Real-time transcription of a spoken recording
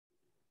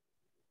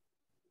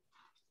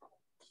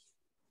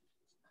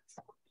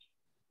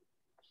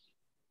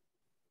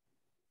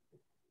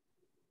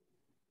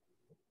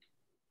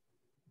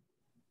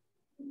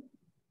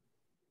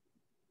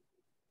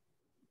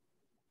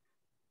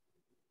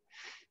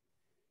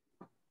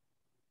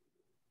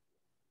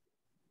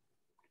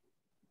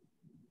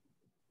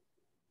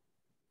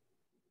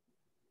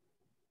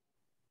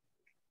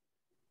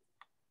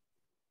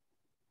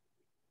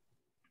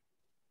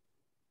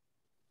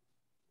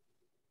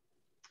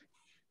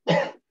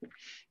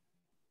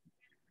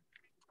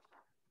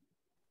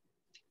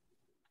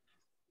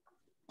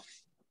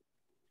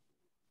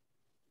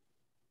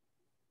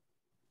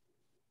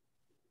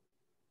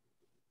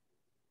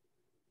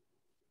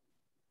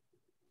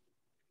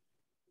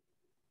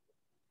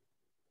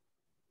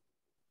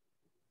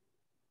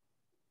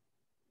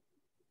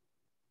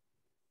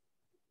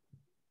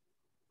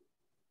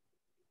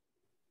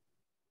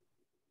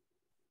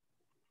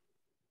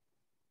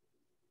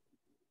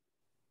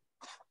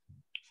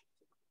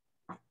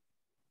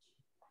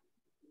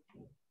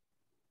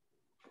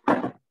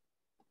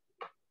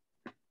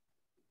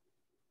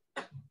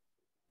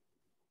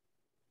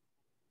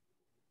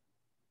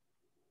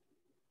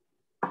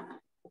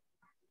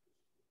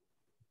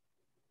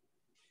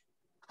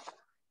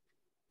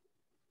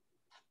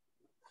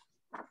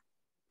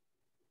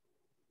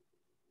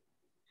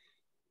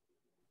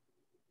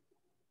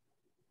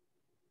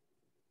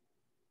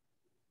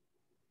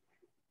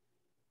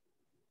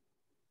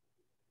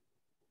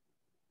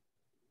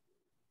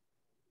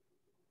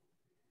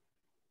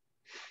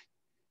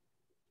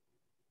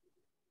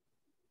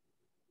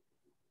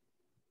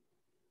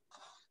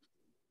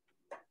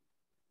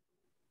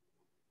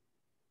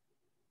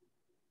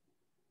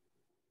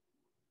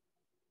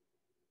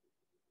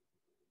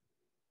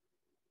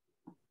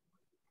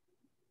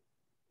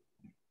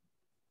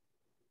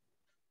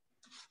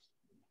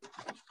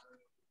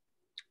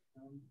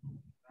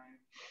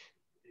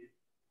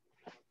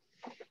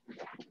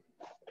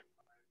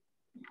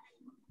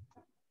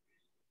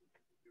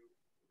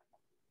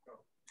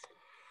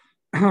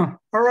All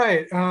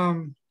right.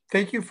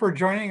 Thank you for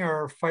joining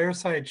our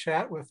fireside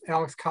chat with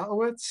Alex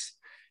Kotlowitz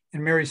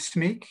and Mary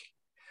Schmich.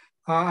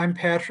 I'm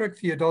Patrick,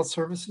 the Adult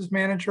Services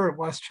Manager at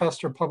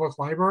Westchester Public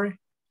Library.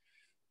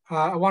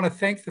 I want to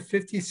thank the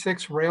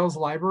 56 Rails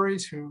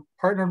libraries who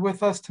partnered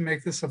with us to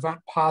make this event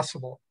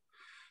possible.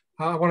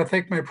 I want to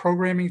thank my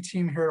programming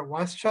team here at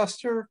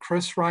Westchester,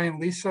 Chris, Ryan,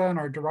 Lisa, and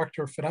our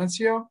director,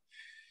 Fidencio.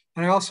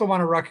 And I also want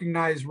to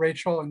recognize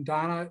Rachel and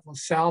Donna at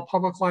LaSalle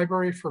Public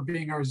Library for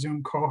being our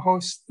Zoom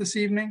co-hosts this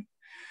evening.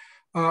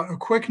 A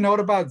quick note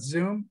about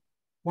Zoom.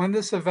 When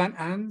this event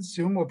ends,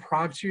 Zoom will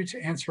prompt you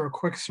to answer a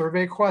quick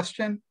survey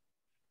question.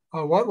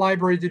 What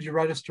library did you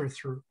register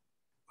through?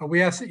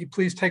 We ask that you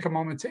please take a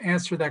moment to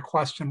answer that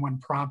question when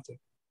prompted.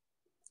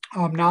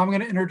 Now I'm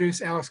going to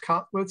introduce Alex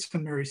Kotlowitz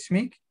and Mary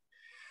Schmich.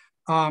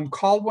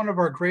 Called one of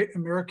our great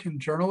American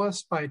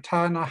journalists by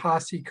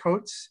Ta-Nehisi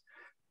Coates,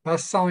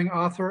 best-selling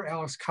author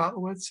Alex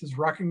Kotlowitz is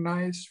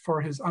recognized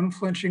for his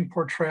unflinching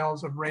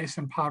portrayals of race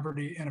and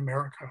poverty in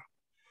America.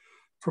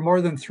 For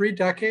more than 3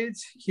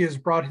 decades, he has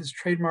brought his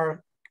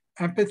trademark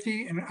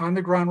empathy and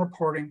on-the-ground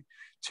reporting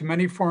to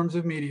many forms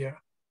of media,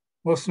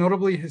 most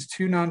notably his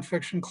 2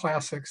 nonfiction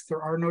classics,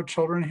 There Are No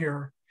Children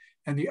Here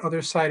and The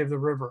Other Side of the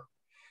River.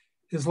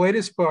 His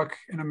latest book,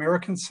 An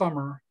American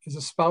Summer, is a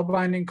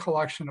spellbinding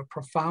collection of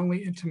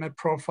profoundly intimate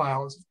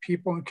profiles of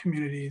people and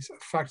communities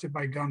affected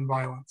by gun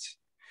violence.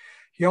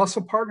 He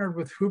also partnered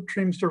with Hoop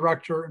Dreams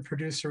director and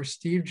producer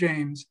Steve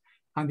James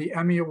on the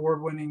Emmy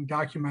Award-winning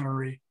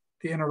documentary,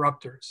 The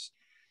Interrupters.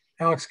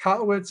 Alex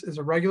Kotlowitz is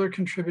a regular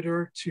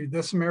contributor to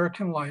This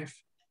American Life,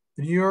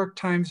 the New York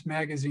Times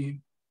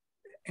Magazine,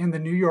 and the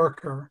New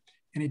Yorker,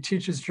 and he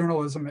teaches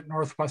journalism at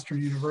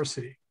Northwestern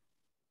University.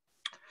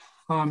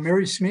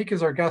 Mary Schmich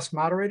is our guest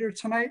moderator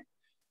tonight.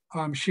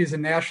 She is a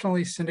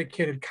nationally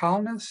syndicated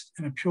columnist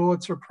and a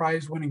Pulitzer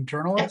Prize-winning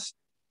journalist.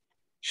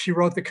 She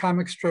wrote the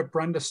comic strip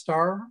Brenda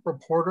Starr,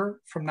 Reporter,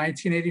 from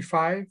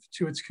 1985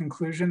 to its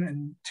conclusion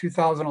in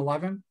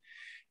 2011,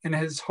 and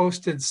has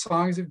hosted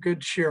Songs of Good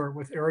Cheer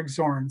with Eric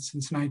Zorn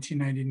since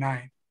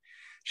 1999.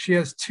 She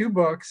has 2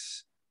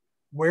 books,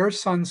 Wear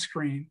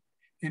Sunscreen,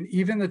 and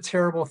Even the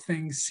Terrible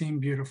Things Seem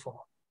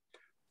Beautiful.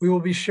 We will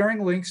be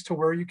sharing links to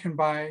where you can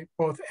buy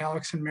both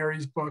Alex and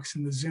Mary's books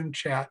in the Zoom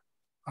chat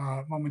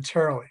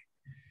momentarily.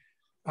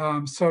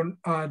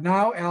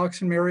 Now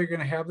Alex and Mary are going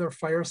to have their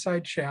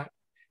fireside chat,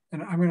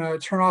 and I'm going to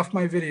turn off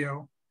my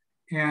video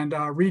and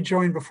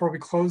rejoin before we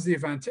close the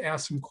event to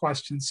ask some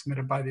questions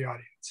submitted by the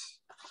audience.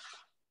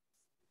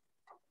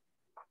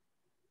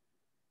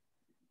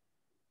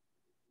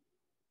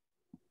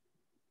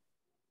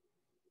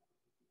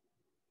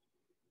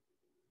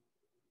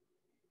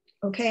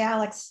 Okay,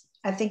 Alex,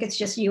 I think it's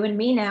just you and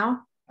me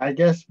now. I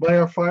guess by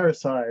our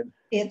fireside.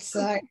 It's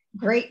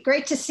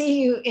great to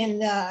see you in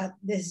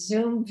this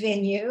Zoom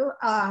venue.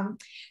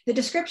 The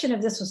description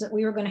of this was that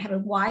we were going to have a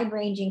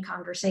wide-ranging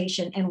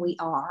conversation, and we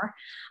are.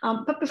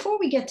 But before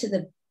we get to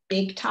the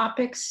big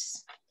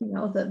topics, you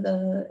know,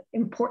 the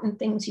important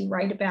things you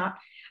write about,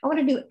 I want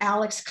to do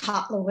Alex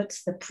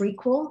Kotlowitz, the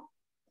prequel,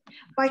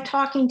 by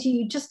talking to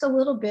you just a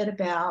little bit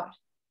about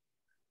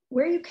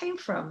where you came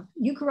from.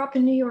 You grew up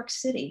in New York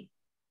City.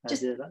 I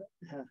did.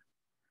 Yeah.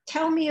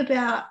 Tell me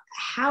about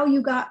how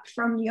you got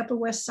from the Upper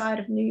West Side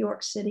of New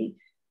York City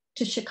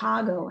to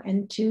Chicago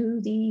and to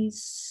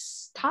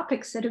these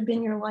topics that have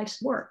been your life's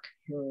work.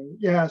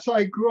 Yeah, so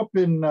I grew up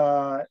in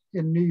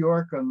New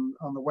York on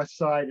the West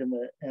Side,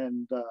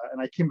 and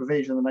I came of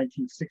age in the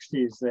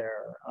 1960s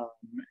there,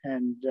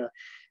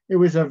 it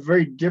was a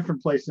very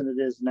different place than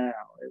it is now.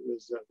 It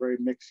was a very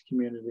mixed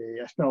community.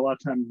 I spent a lot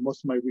of time,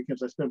 most of my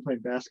weekends I spent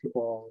playing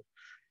basketball.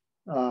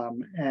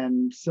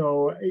 And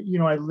so, you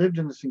know, I lived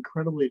in this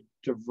incredibly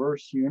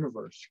diverse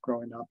universe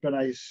growing up, and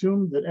I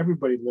assumed that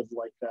everybody lived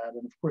like that.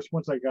 And of course,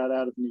 once I got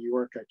out of New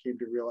York, I came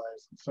to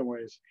realize in some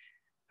ways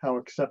how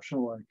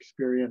exceptional an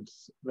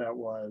experience that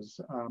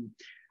was.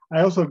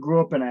 I also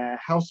grew up in a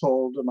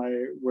household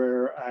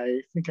where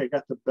I think I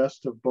got the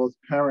best of both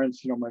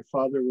parents. You know, my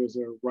father was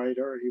a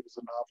writer, he was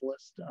a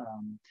novelist,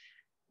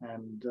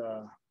 and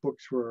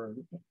books were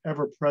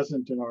ever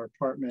present in our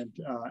apartment.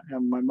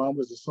 And my mom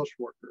was a social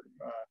worker,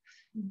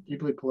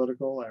 deeply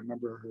political. I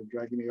remember her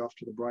dragging me off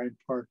to the Bryant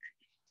Park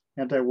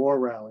anti-war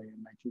rally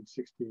in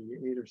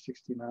 1968 or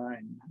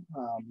 69.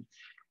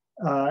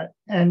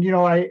 And, you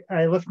know, I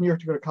left New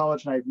York to go to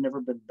college, and I've never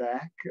been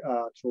back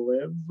to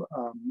live.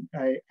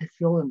 I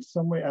feel in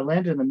some way, I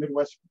landed in the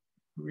Midwest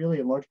really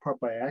in large part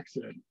by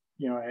accident.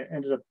 You know, I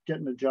ended up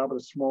getting a job at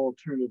a small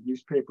alternative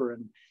newspaper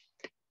in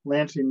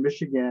Lansing,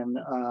 Michigan.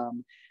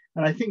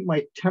 And I think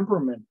my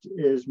temperament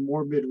is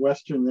more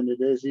Midwestern than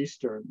it is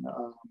Eastern.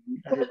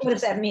 What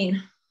does that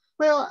mean?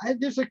 Well,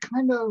 there's a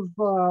kind of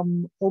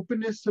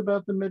openness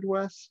about the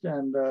Midwest,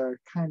 and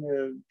kind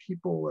of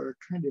people are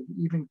kind of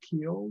even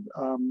keeled.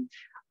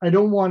 I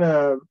don't want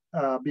to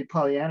be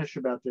Pollyannish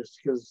about this,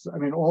 because I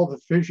mean, all the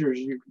fissures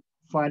you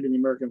find in the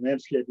American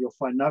landscape, you'll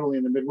find not only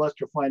in the Midwest,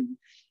 you'll find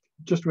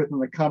just within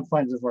the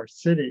confines of our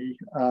city.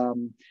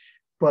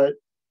 But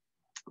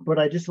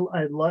I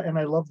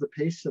love the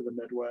pace of the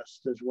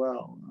Midwest as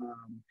well.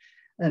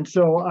 And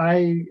so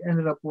I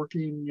ended up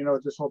working,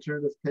 at this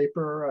alternative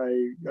paper.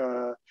 I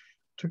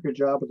took a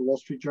job at the Wall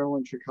Street Journal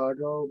in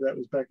Chicago. That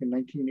was back in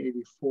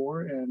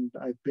 1984, and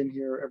I've been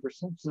here ever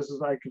since.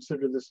 I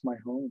consider this my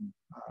home.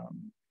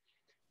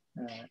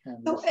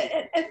 So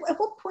at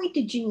what point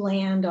did you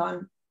land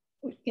on,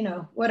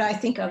 what I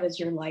think of as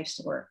your life's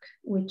work,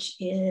 which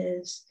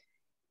is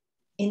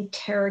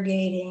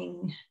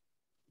interrogating,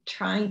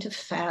 trying to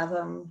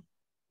fathom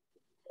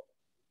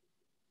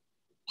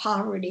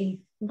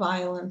poverty,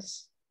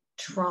 violence,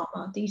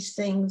 trauma, these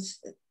things,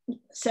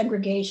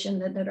 segregation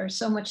that are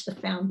so much the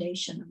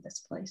foundation of this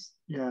place?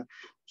 Yeah.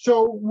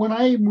 So when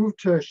I moved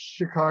to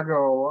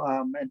Chicago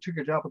and took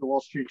a job at the Wall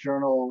Street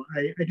Journal,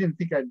 I didn't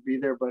think I'd be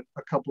there but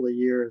a couple of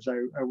years.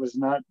 I was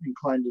not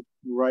inclined to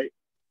write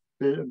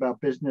about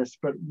business,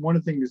 but one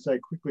of the things I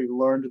quickly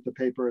learned at the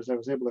paper is I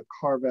was able to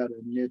carve out a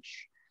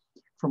niche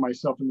for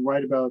myself and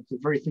write about the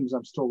very things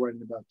I'm still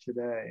writing about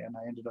today. And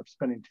I ended up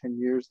spending 10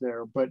 years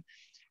there. But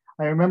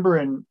I remember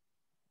it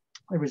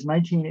was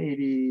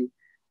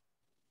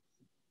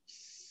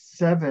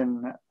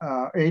 1987,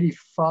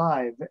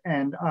 85,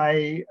 and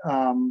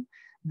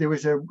there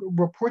was a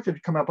report that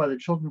had come out by the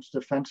Children's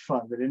Defense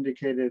Fund that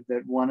indicated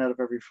that 1 out of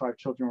every 5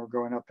 children were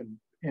growing up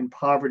in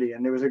poverty,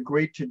 and there was a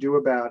great to-do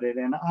about it.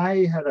 And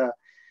I had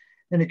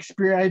an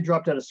experience. I had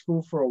dropped out of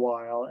school for a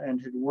while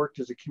and had worked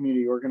as a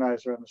community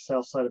organizer on the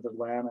south side of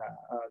Atlanta.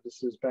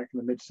 This is back in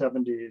the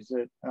mid-70s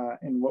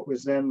in what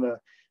was then the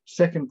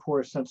second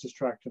poorest census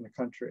tract in the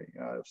country,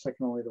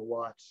 second only to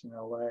Watts in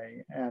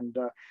LA. And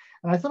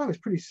I thought I was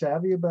pretty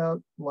savvy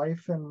about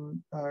life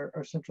in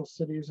our central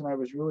cities, and I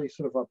was really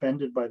sort of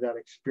upended by that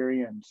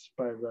experience,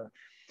 by the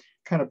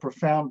kind of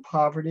profound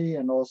poverty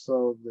and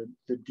also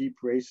the deep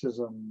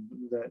racism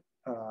that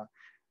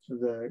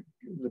the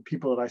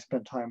people that I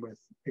spent time with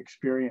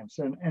experience.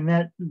 And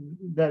that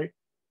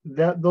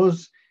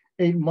those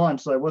 8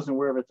 months I wasn't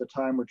aware of at the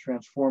time were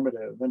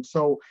transformative. And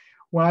so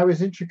when I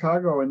was in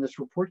Chicago and this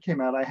report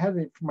came out,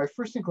 my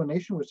first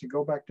inclination was to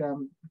go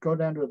down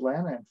to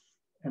Atlanta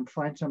and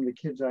find some of the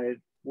kids I had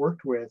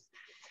worked with.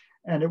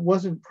 And it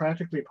wasn't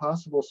practically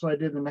possible. So I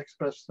did the next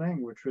best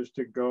thing, which was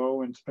to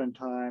go and spend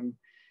time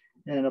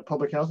in a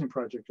public housing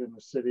project in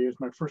the city. It was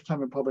my first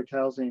time in public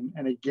housing.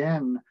 And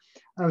again,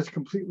 I was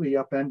completely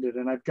upended.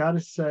 And I've got to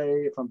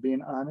say, if I'm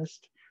being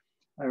honest,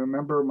 I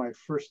remember my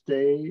first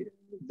day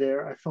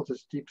there, I felt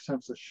this deep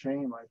sense of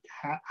shame. Like,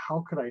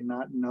 how could I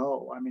not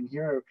know? I mean,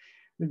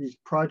 these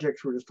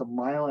projects were just a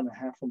mile and a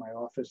half from my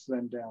office,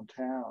 then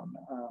downtown.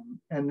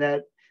 And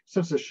that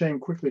sense of shame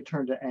quickly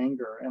turned to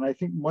anger. And I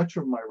think much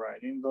of my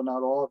writing, though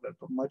not all of it,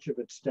 but much of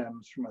it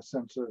stems from a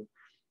sense of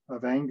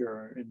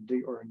anger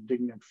or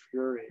indignant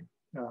fury.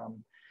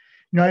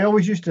 I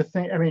always used to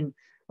think,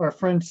 our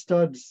friend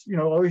Studs,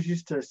 always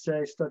used to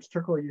say, Studs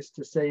Terkel used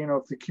to say,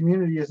 if the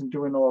community isn't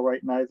doing all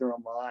right, neither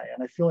am I.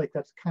 And I feel like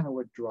that's kind of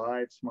what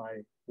drives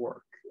my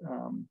work.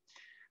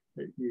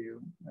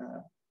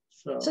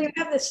 So you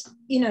have this,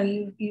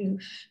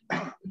 you've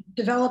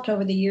developed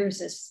over the years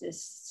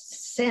this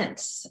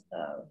sense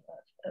of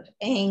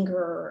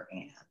anger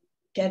and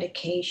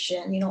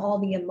dedication, all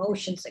the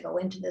emotions that go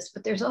into this,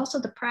 but there's also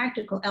the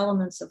practical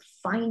elements of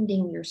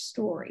finding your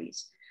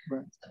stories.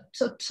 Right.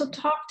 So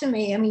talk to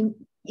me.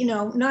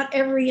 Not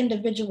every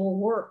individual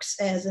works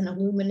as an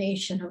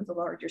illumination of the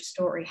larger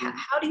story.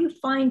 How do you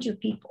find your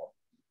people?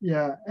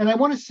 Yeah, and I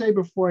want to say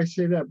before I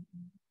say that,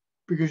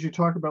 because you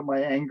talk about my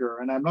anger,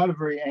 and I'm not a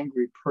very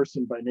angry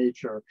person by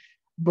nature,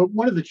 but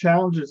one of the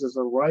challenges as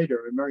a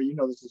writer, and Mary, you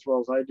know this as well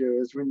as I do,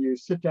 is when you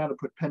sit down to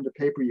put pen to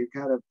paper, you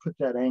got to put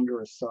that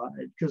anger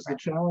aside, because the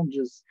challenge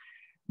is,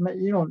 I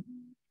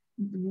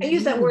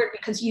use that word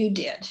because you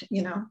did,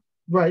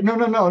 Right.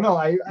 No.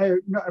 I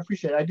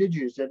appreciate it. I did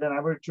use it, and I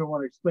would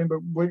want to explain.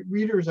 But what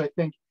readers, I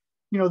think,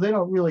 they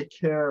don't really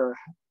care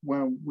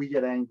when we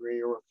get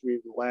angry or if we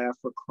laugh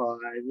or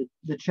cry.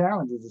 The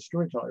challenge as a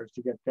storyteller is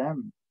to get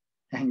them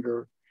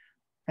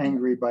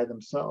angry by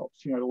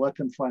themselves. To let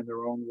them find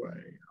their own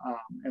way.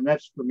 And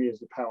that's for me is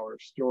the power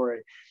of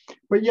story.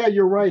 But yeah,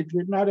 you're right.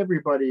 Not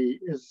everybody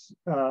is.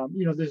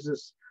 There's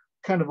this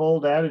kind of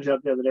old adage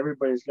out there that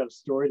everybody's got a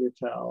story to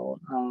tell.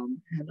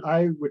 And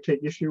I would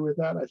take issue with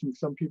that. I think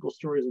some people's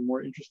stories are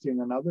more interesting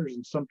than others,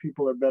 and some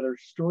people are better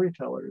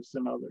storytellers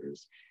than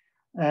others.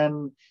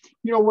 And,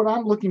 what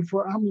I'm looking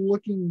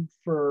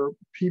for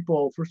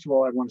people, first of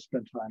all, I want to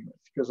spend time with,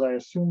 because I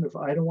assume if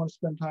I don't want to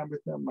spend time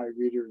with them, my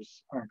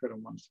readers aren't going to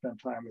want to spend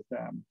time with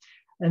them.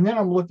 And then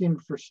I'm looking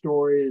for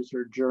stories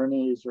or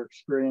journeys or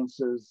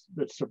experiences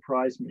that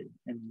surprise me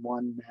in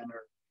one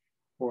manner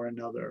or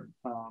another.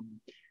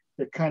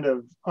 That kind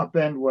of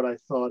upend what I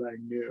thought I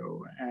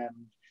knew. And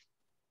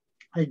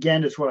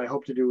again, it's what I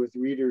hope to do with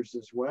readers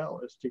as well,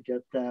 is to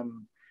get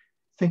them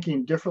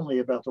thinking differently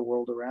about the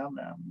world around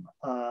them.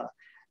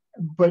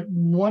 but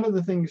one of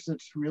the things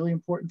that's really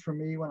important for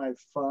me when I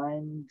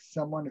find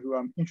someone who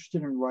I'm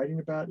interested in writing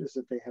about is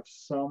that they have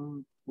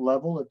some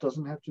level, it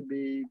doesn't have to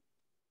be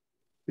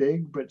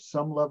big, but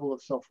some level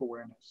of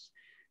self-awareness,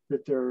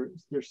 that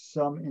there's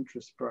some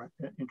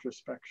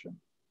introspection.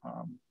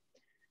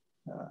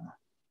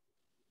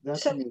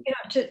 That's So, me.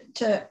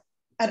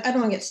 I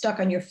don't want to get stuck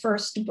on your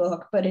first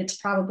book, but it's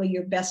probably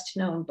your best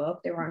known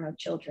book, There Are No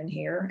Children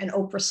Here, an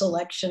Oprah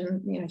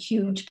selection,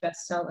 huge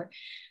bestseller.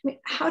 I mean,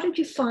 how did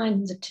you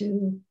find the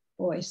two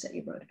boys that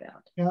you wrote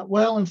about? Yeah,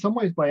 well, in some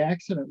ways by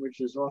accident, which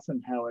is often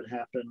how it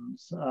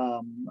happens.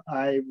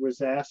 I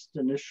was asked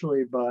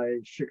initially by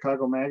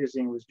Chicago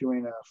Magazine, was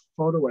doing a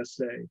photo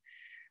essay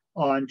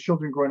on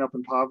children growing up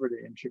in poverty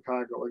in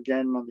Chicago,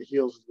 again, on the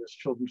heels of this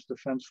Children's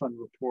Defense Fund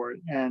report.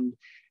 And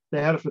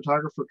they had a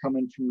photographer come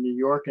in from New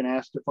York and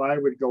asked if I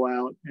would go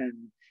out and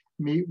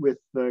meet with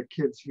the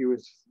kids he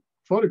was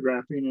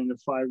photographing, and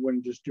if I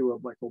wouldn't just do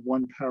like a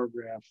one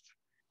paragraph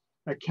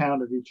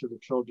account of each of the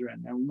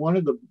children. And one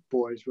of the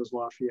boys was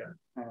Lafayette.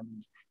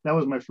 And that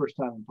was my first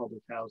time in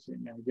public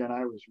housing. And again,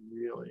 I was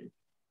really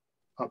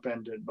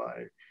upended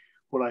by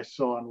what I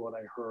saw and what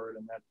I heard.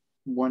 And that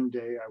one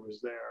day I was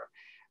there.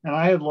 And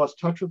I had lost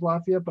touch with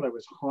Lafayette, but I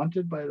was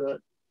haunted by the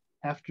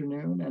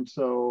afternoon. And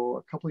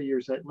so a couple of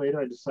years later,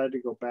 I decided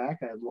to go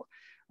back.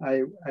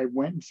 I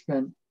went and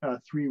spent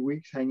 3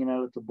 weeks hanging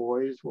out at the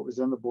boys, what was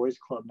then the boys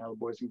club, now the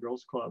Boys and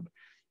Girls Club,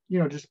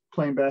 just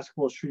playing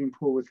basketball, shooting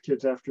pool with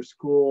kids after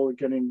school,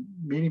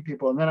 meeting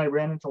people. And then I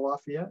ran into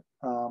Lafayette.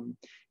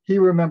 He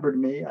remembered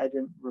me. I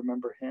didn't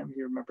remember him.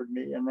 He remembered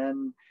me. And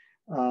then,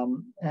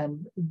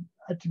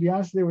 to be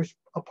honest, there was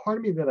a part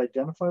of me that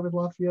identified with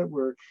Lafayette,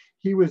 where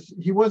he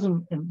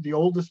wasn't the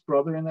oldest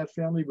brother in that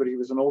family, but he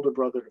was an older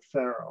brother to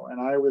Pharaoh.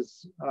 And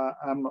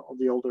I'm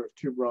the older of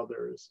two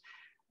brothers.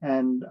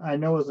 And I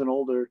know as an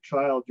older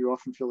child, you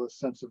often feel a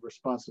sense of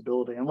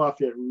responsibility. And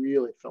Lafayette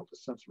really felt a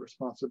sense of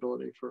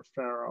responsibility for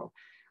Pharaoh.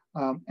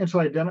 And so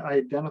I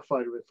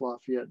identified with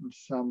Lafayette in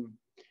some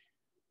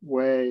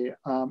way,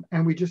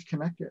 and we just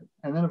connected.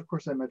 And then, of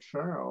course, I met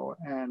Pharaoh.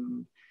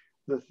 And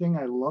the thing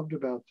I loved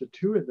about the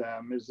two of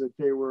them is that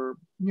they were,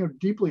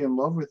 deeply in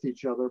love with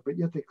each other, but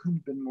yet they couldn't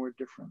have been more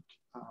different.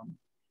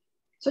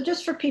 So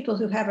just for people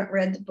who haven't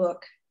read the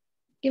book,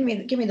 give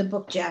me the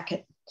book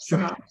jacket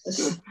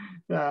synopsis.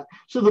 Yeah.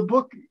 So the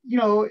book,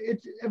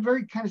 it's a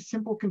very kind of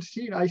simple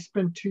conceit. I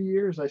spent 2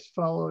 years, I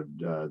followed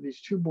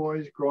these two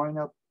boys growing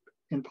up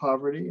in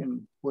poverty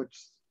in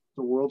what's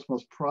the world's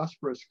most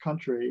prosperous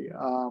country.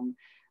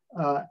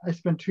 I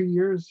spent 2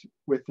 years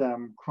with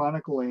them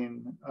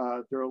chronicling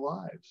their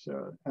lives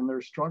and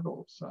their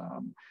struggles.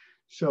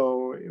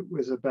 So it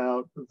was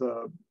about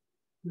the,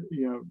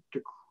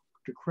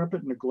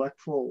 decrepit,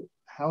 neglectful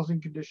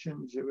housing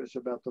conditions. It was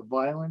about the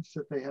violence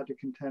that they had to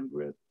contend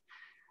with.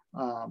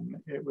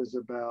 It was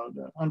about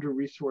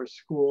under-resourced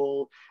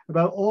school,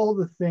 about all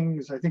the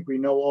things I think we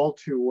know all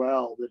too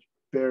well that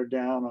bear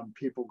down on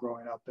people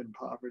growing up in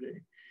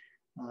poverty.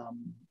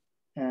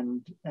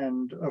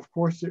 And of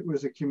course, it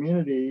was a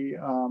community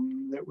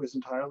that was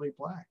entirely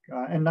Black,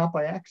 and not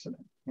by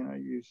accident.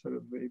 You sort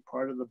of, a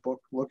part of the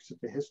book looks at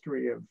the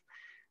history of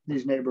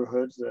these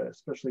neighborhoods,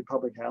 especially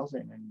public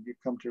housing, and you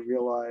come to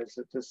realize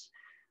that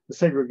the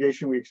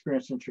segregation we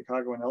experienced in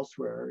Chicago and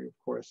elsewhere, of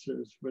course,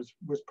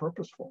 was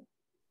purposeful.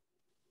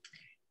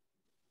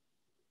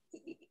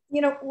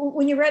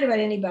 When you write about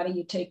anybody,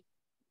 you take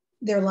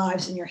their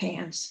lives in your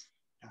hands.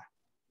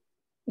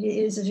 It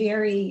is a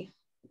very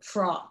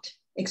fraught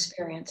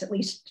experience, at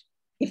least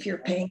if you're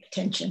paying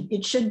attention.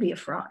 It should be a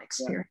fraught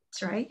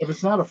experience, right? If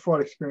it's not a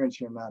fraught experience,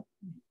 you're not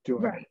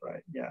doing it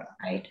right. Yeah.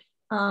 Right.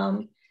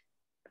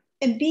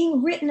 And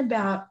being written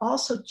about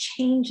also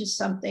changes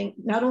something,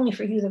 not only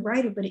for you, the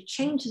writer, but it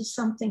changes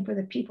something for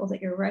the people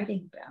that you're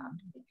writing about.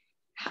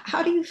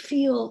 How do you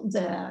feel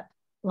that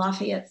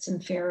Lafayette's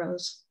and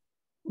Pharaoh's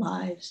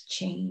lives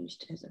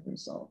changed as a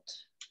result?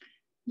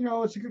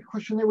 It's a good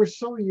question. They were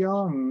so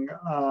young.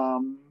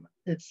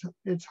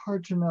 It's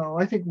hard to know.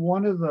 I think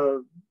one of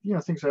the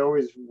things I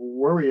always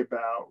worry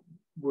about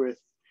with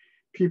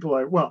people,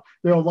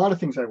 there are a lot of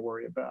things I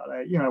worry about.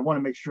 I want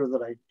to make sure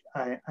that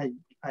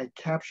I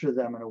capture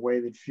them in a way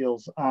that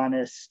feels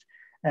honest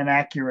and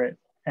accurate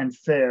and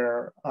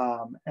fair,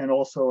 and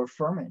also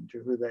affirming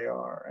to who they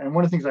are. And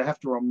one of the things I have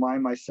to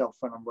remind myself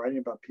when I'm writing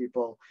about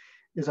people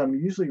is I'm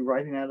usually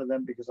writing out of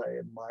them because I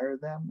admire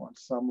them on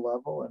some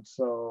level. And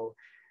so,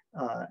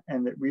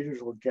 and that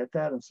readers will get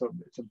that. And so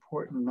it's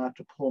important not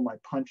to pull my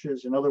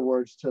punches. In other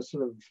words, to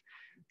sort of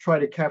try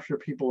to capture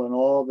people in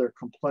all their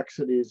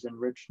complexities and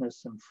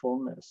richness and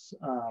fullness.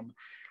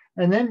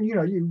 And then,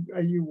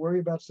 you worry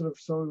about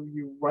so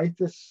you write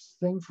this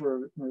thing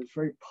for this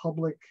very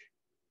public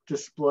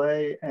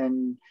display,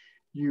 and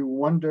you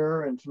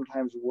wonder and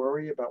sometimes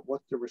worry about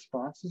what the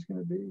response is going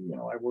to be.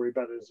 I worry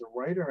about it as a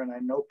writer, and I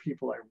know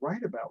people I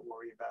write about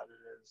worry about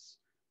it as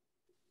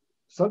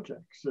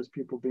subjects, as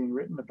people being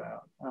written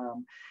about.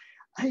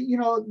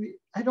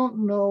 I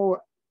don't know.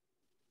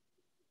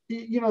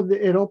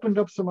 it opened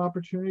up some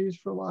opportunities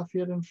for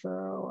Lafayette and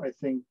Faro. I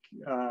think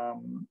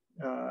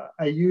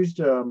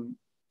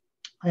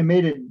I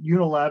made a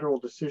unilateral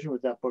decision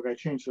with that book. I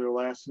changed their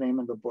last name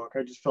in the book.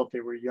 I just felt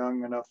they were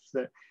young enough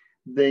that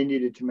they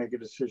needed to make a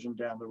decision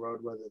down the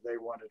road whether they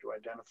wanted to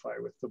identify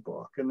with the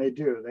book, and they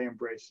do. They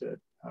embrace it.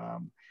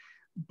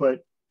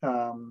 But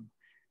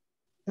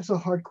it's a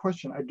hard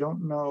question. I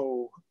don't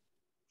know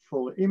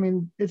fully. I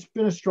mean, it's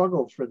been a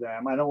struggle for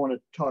them. I don't want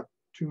to talk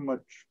too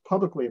much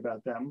publicly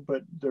about them,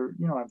 but they're,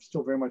 I'm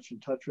still very much in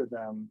touch with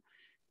them,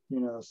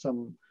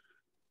 some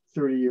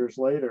 30 years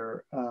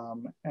later.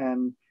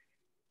 And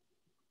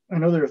I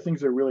know there are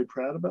things they're really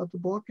proud about the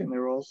book, and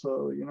there were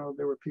also,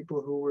 there were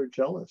people who were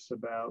jealous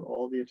about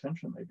all the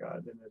attention they got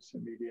in its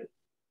immediate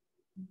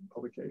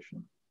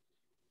publication.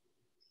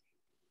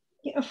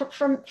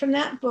 From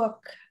that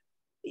book,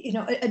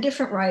 a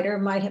different writer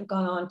might have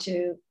gone on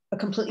to a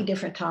completely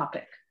different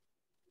topic,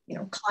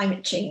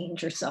 climate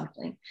change or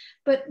something.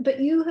 But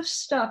you have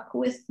stuck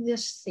with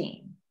this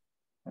theme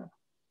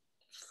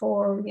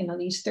for,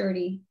 these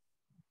 30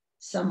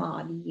 some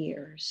odd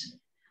years.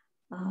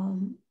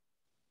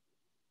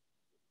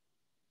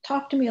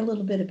 Talk to me a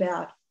little bit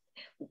about,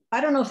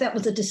 I don't know if that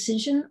was a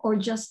decision or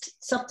just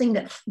something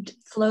that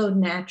flowed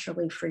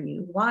naturally for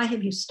you. Why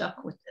have you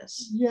stuck with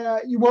this? Yeah,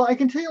 well, I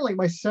can tell you, like,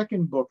 my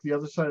second book, The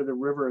Other Side of the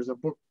River, is a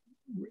book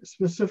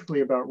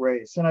specifically about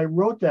race. And I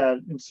wrote that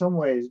in some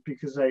ways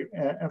because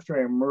after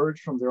I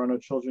emerged from There Are No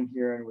Children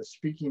Here and was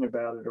speaking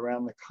about it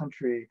around the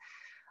country,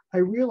 I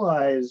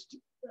realized,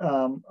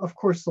 of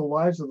course, the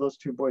lives of those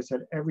two boys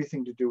had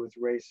everything to do with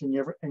race. And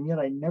yet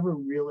I never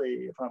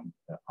really, if I'm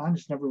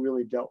honest, never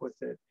really dealt with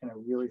it in a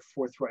really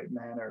forthright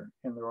manner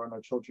in There Are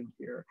No Children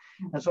Here.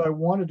 And so I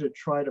wanted to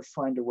try to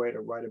find a way to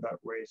write about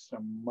race in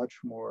a much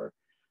more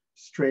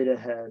straight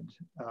ahead,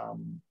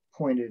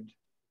 pointed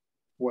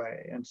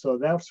way. And so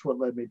that's what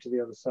led me to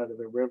The Other Side of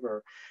the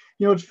River.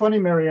 It's funny,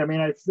 Mary, I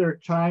mean, there are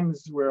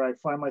times where I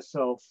find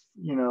myself,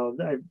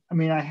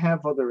 I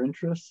have other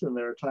interests, and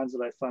there are times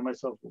that I find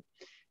myself,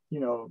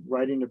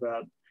 writing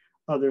about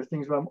other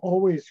things, but I'm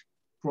always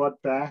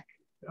brought back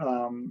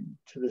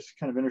to this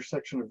kind of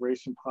intersection of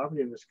race and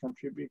poverty in this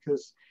country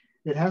because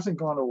it hasn't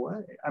gone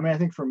away. I mean, I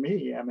think for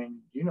me,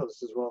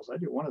 this as well as I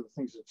do, one of the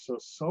things that's so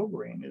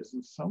sobering is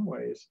in some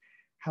ways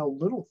how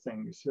little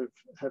things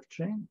have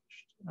changed.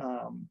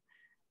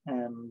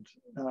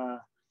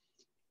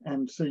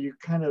 And so you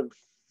kind of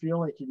feel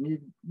like you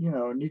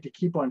need to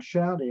keep on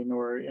shouting,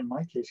 or in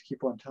my case,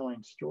 keep on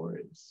telling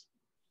stories.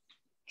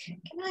 Can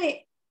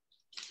I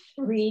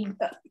read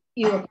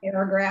you a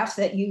paragraph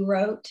that you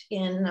wrote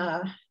in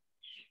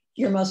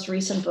your most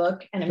recent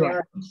book, An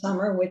American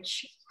Summer,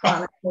 which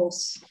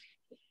chronicles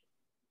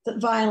the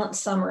violent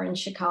summer in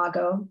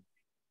Chicago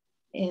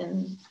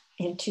in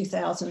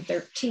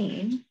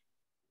 2013.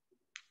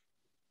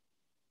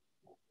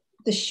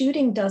 The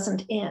shooting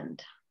doesn't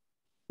end,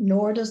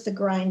 nor does the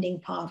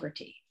grinding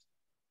poverty,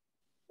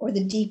 or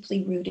the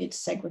deeply rooted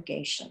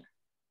segregation,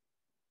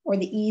 or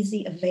the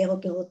easy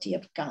availability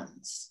of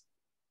guns,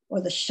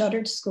 or the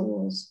shuttered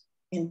schools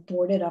and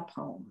boarded up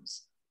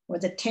homes, or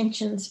the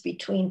tensions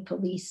between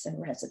police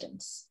and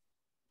residents.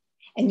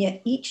 And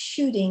yet each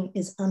shooting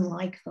is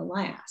unlike the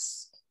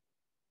last.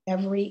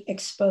 Every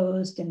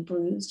exposed and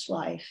bruised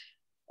life,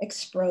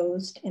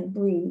 exposed and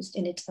bruised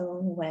in its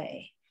own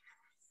way.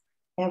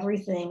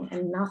 Everything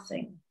and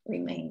nothing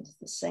remains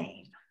the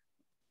same.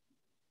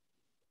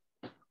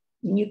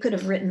 And you could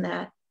have written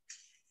that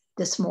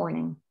this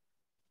morning.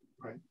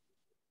 Right.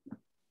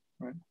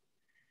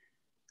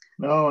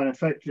 No, and in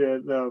fact,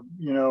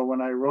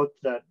 when I wrote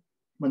that,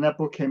 when that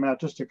book came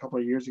out just a couple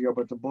of years ago,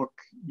 but the book,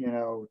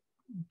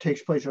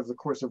 takes place over the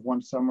course of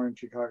one summer in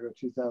Chicago,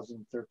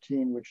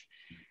 2013, which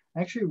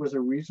actually was a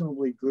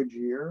reasonably good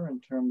year in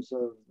terms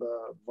of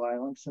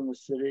violence in the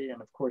city.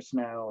 And of course,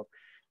 now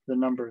the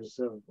numbers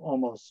have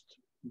almost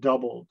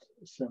doubled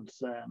since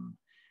then.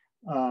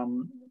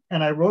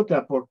 And I wrote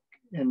that book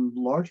in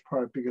large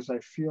part because I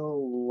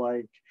feel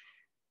like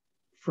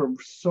for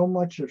so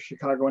much of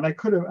Chicago, and I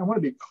want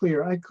to be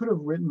clear, I could have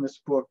written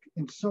this book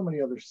in so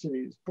many other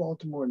cities,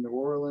 Baltimore, New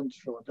Orleans,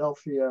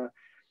 Philadelphia,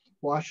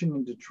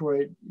 Washington,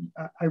 Detroit.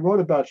 I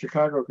wrote about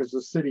Chicago because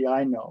it's the city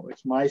I know,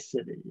 it's my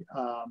city.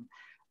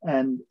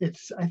 And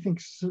I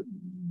think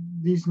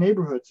these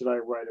neighborhoods that I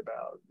write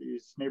about,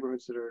 these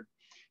neighborhoods that are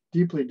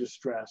deeply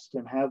distressed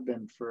and have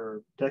been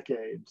for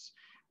decades,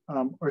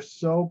 are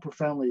so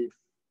profoundly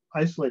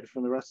isolated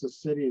from the rest of the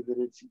city that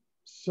it's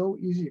so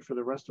easy for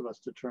the rest of us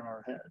to turn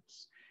our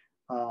heads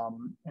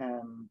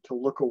and to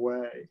look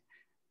away.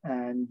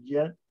 And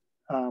yet,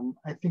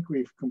 I think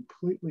we've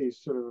completely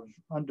sort of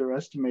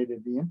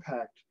underestimated the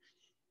impact,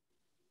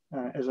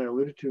 as I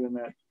alluded to in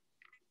that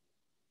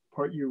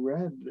part you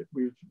read, that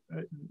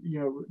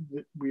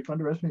we've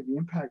underestimated the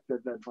impact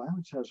that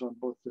violence has on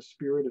both the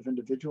spirit of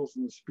individuals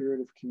and the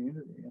spirit of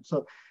community. And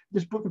so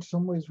this book in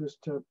some ways was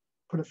to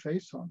put a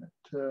face on it,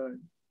 to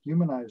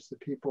humanize the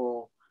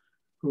people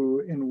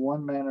who in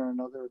one manner or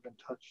another have been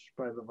touched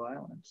by the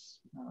violence.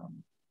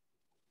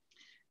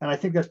 And I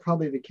think that's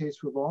probably the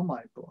case with all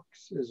my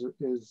books. You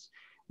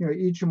know,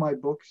 each of my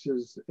books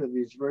is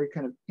these very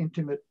kind of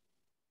intimate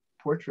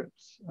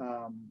portraits.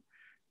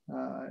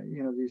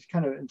 You know, these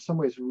kind of, in some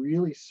ways,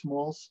 really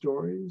small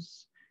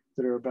stories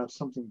that are about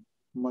something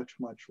much,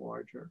 much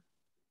larger.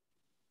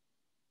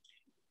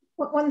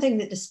 One thing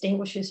that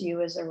distinguishes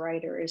you as a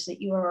writer is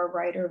that you are a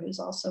writer who's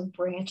also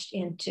branched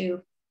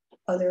into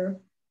other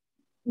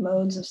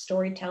modes of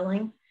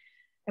storytelling.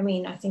 I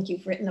mean, I think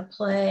you've written a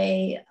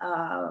play,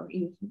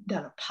 you've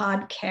done a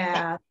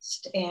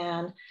podcast,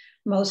 and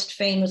most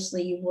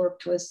famously, you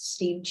worked with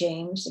Steve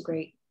James, the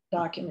great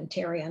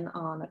documentarian,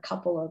 on a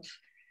couple of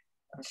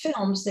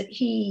films that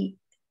he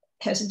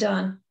has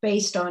done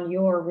based on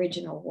your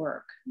original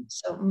work.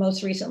 So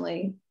most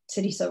recently,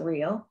 City So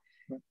Real,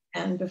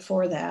 and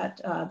before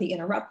that, The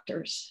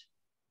Interrupters.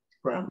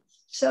 Right.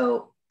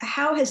 So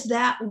how has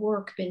that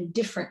work been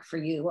different for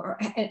you, or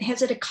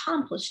has it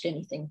accomplished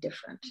anything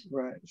different?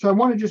 Right. So I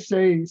want to just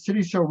say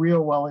City So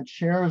Real, while it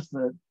shares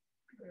the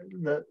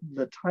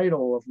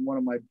title of one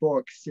of my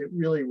books, it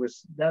really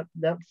was, that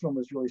film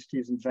was really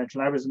Steve's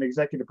invention. I was an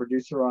executive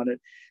producer on it,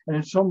 and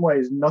in some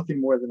ways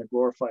nothing more than a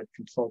glorified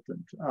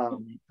consultant. But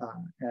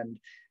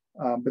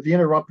The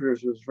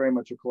Interrupters was very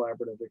much a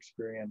collaborative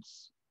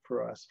experience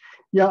for us.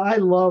 Yeah, I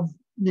love,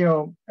 you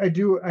know,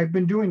 I've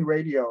been doing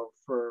radio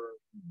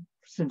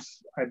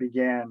since I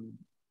began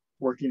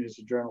working as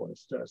a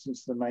journalist,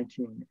 since the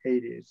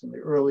 1980s, in the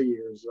early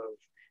years of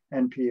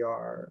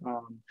NPR.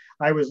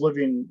 I was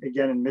living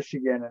again in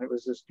Michigan, and it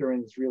was just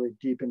during this really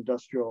deep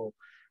industrial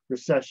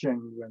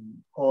recession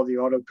when all the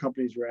auto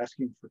companies were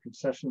asking for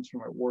concessions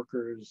from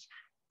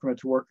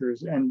its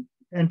workers, and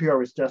NPR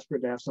was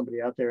desperate to have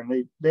somebody out there,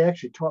 and they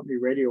actually taught me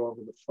radio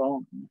over the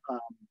phone.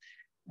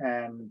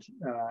 And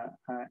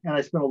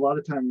I spent a lot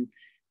of time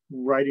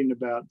writing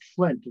about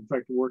Flint. In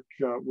fact, worked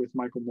with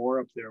Michael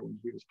Moore up there when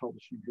he was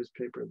publishing his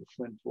paper, The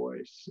Flint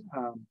Voice.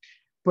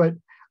 But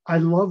I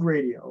love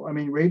radio. I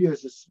mean, radio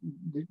is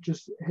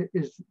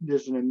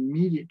there's an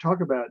immediate, talk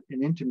about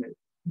an intimate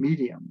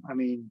medium. I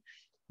mean,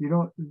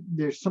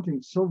 there's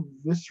something so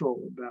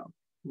visceral about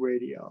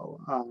radio.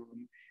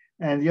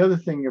 And the other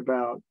thing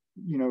about,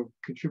 you know,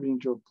 contributing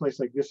to a place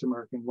like This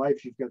American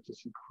Life, you've got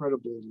this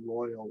incredibly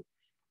loyal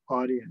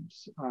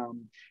audience.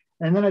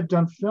 And then I've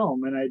done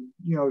film, and I,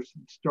 you know,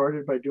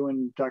 started by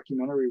doing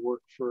documentary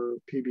work for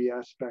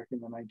PBS back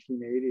in the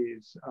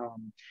 1980s.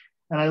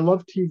 And I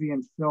love TV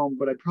and film,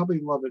 but I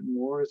probably love it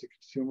more as a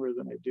consumer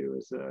than I do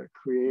as a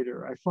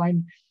creator. I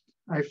find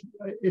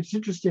it's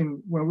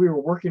interesting, when we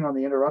were working on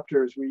The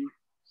Interrupters,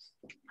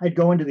 I'd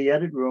go into the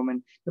edit room,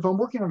 and if I'm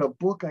working on a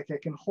book, I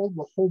can hold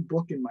the whole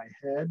book in my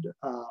head,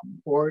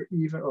 or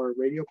a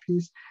radio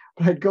piece.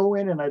 But I'd go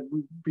in and I'd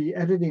be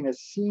editing a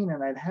scene,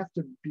 and I'd have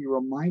to be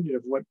reminded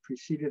of what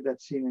preceded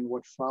that scene and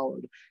what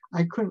followed.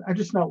 I'm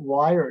just not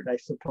wired, I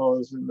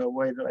suppose, in the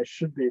way that I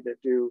should be to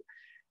do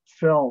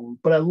film.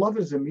 But I love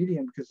it as a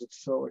medium because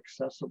it's so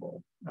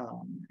accessible,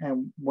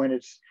 and when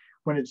it's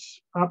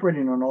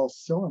operating on all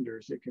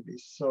cylinders, it can be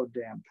so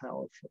damn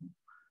powerful.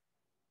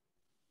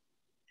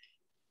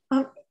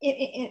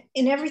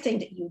 In everything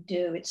that you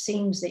do, it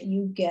seems that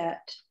you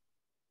get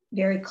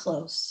very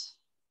close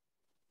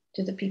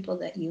to the people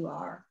that you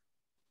are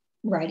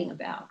writing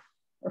about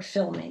or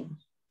filming.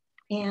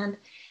 And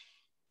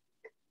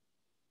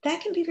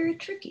that can be very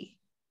tricky,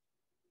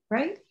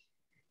 right?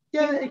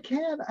 Yeah, it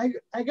can.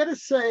 I gotta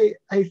say,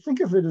 I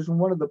think of it as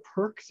one of the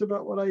perks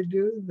about what I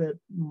do, that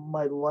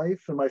my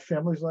life and my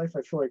family's life,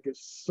 I feel like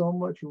it's so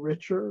much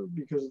richer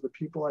because of the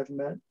people I've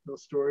met, the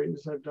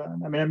stories I've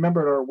done. I mean, I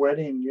remember at our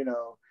wedding, you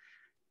know,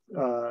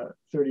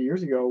 30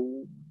 years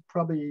ago,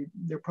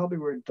 there probably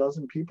were a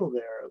dozen people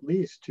there, at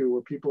least, who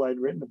were people I'd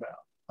written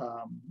about,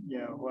 you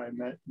know, who I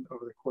met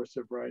over the course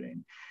of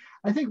writing.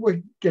 I think what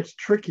gets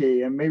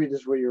tricky, and maybe this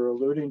is what you're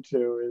alluding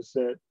to, is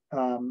that,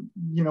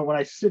 you know, when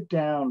I sit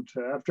down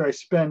after I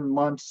spend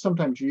months,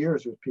 sometimes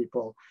years with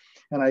people,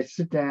 and I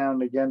sit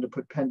down again to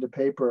put pen to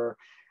paper,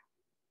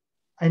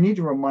 I need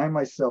to remind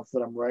myself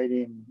that I'm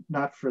writing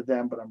not for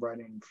them, but I'm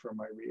writing for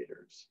my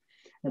readers.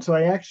 And so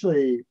I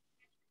actually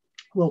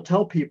will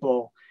tell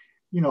people,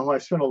 you know, who I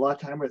spent a lot of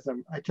time with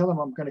them, I tell them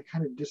I'm going to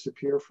kind of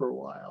disappear for a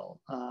while.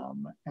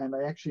 And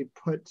I actually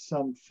put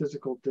some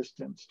physical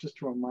distance just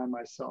to remind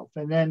myself.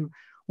 And then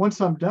once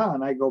I'm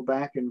done, I go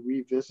back and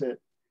revisit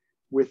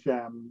with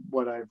them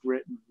what I've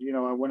written. You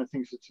know, one of the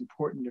things that's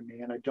important to me,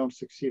 and I don't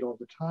succeed all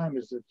the time,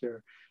 is that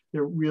they're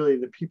really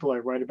the people I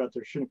write about.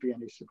 There shouldn't be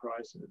any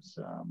surprises.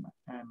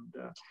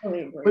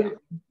 But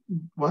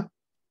what?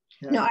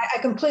 Yeah. No, I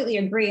completely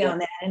agree on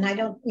that. And I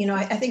don't, you know,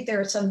 I think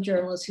there are some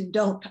journalists who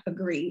don't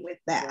agree with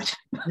that.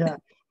 Yeah.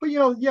 But, you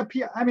know, yeah,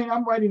 I mean,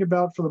 I'm writing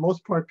about, for the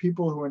most part,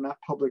 people who are not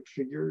public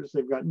figures.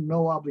 They've got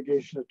no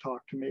obligation to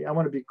talk to me. I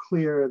want to be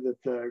clear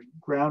that the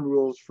ground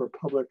rules for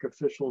public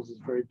officials is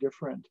very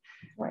different.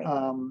 Right.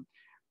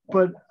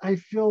 But I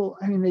feel,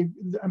 I mean,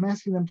 I'm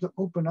asking them to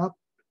open up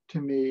to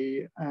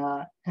me.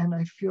 And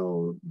I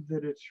feel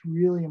that it's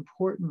really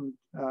important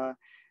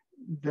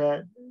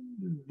that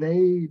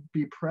they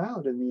be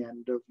proud in the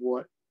end of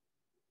what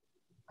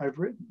I've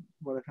written,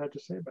 what I've had to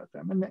say about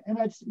them. And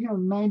that's,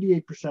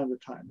 98% of the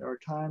time. There are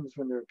times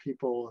when there are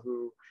people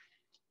who,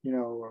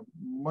 are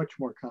much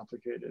more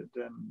complicated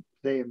than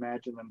they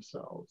imagine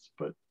themselves.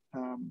 But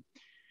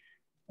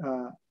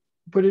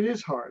it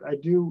is hard. I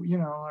do,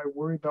 I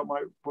worry about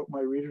what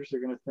my readers are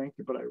going to think,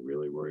 but I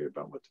really worry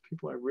about what the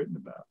people I've written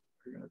about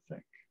are going to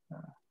think.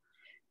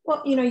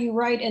 Well, you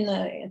write in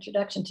the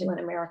introduction to An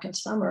American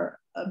Summer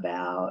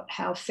about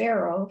how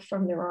Pharaoh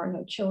from There Are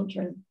No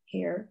Children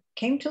Here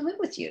came to live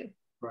with you.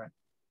 Right.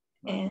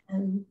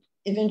 And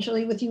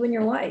eventually with you and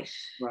your wife.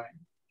 Right.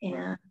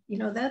 And,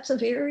 that's a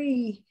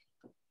very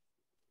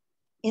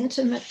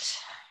intimate.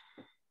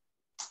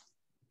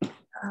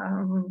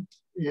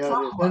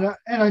 Yeah,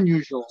 and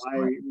unusual. I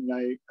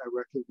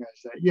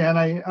recognize that. Yeah, and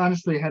I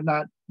honestly had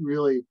not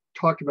really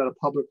talked about it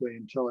publicly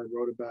until I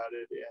wrote about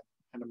it in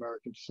An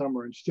American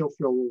Summer, and still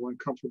feel a little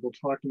uncomfortable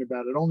talking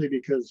about it, only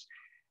because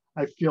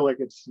I feel like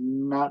it's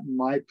not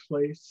my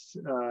place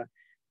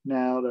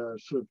now to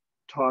sort of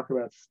talk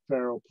about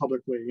Farrell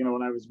publicly.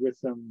 When I was with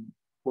him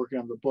working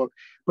on the book,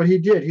 but he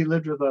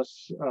lived with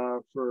us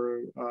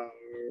for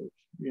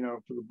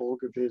the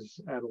bulk of his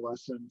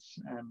adolescence,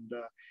 and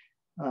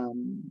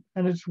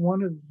it's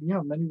one of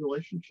many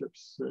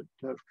relationships that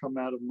have come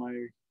out of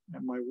my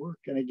work.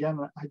 And again,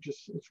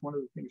 it's one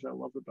of the things I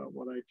love about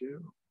what I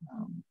do.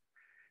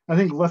 I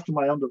think left to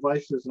my own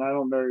devices, and I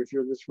don't know if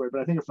you're this way,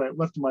 but I think if I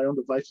left to my own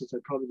devices,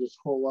 I'd probably just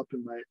hole up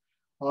in my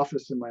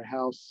office in my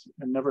house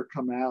and never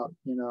come out,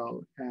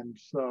 and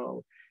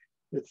so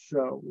it's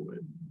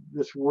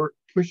this work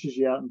pushes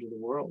you out into the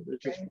world. It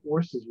just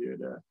forces you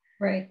to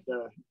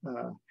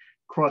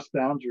cross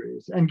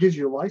boundaries and gives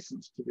you a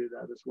license to do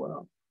that as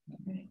well.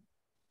 Right.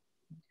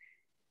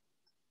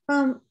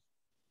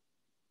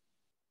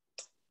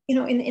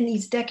 In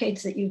these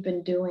decades that you've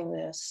been doing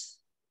this,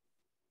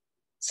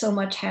 so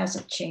much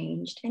hasn't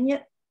changed, and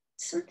yet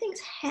some things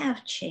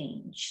have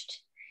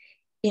changed.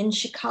 In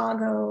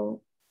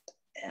Chicago,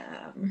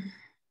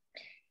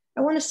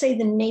 I want to say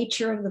the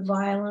nature of the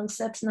violence,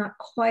 that's not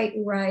quite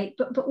right,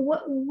 but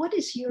what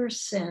is your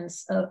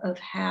sense of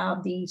how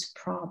these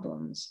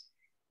problems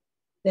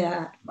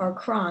that are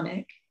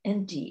chronic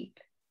and deep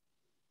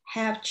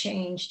have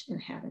changed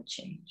and haven't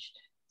changed?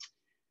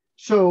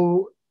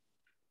 So,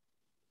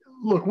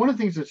 look, one of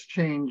the things that's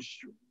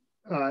changed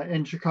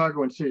in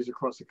Chicago and cities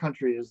across the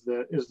country is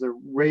the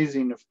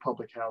raising of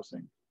public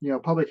housing.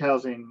 Public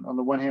housing, on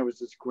the one hand, was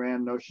this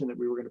grand notion that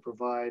we were going to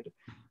provide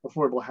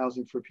affordable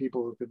housing for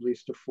people who could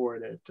least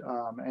afford it.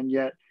 And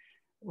yet,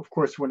 of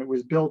course, when it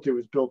was built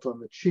on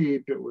the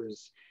cheap. It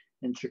was,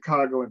 in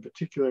Chicago in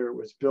particular, it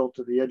was built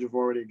to the edge of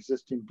already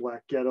existing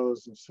Black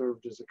ghettos and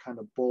served as a kind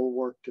of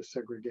bulwark to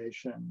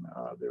segregation.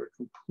 They were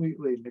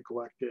completely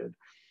neglected.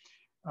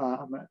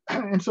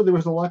 And so there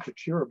was a lot to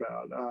cheer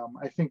about.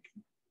 I think,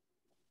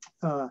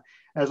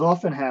 as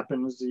often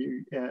happens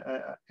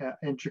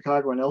in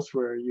Chicago and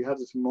elsewhere, you have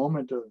this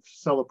moment of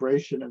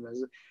celebration and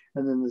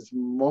then this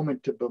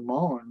moment to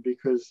bemoan,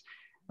 because,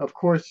 of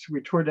course, we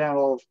tore down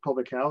all of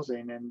public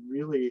housing and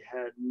really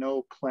had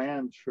no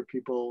plans for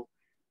people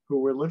who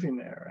were living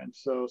there. And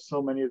so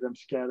many of them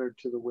scattered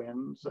to the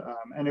winds.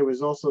 And it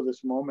was also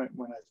this moment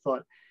when I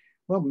thought,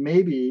 well,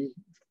 maybe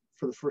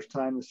for the first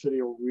time, the city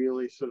will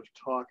really sort of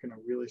talk in a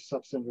really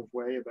substantive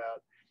way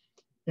about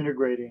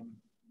integrating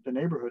the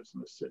neighborhoods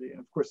in the city. And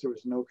of course, there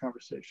was no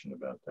conversation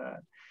about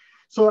that.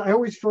 So I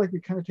always feel like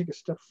we kind of take a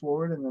step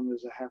forward and then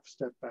there's a half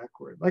step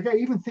backward. Like, I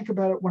even think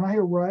about it when I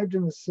arrived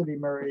in the city,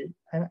 Mary,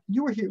 and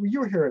you were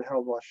here at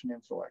Harold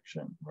Washington's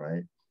election,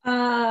 right?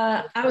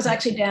 I was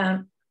actually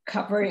down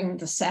covering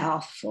the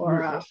South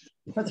for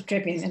the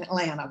Tribune in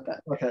Atlanta,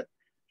 but okay.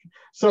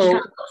 So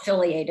not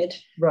affiliated.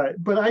 Right,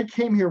 but I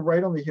came here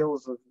right on the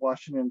heels of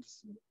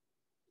Washington's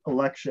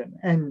election,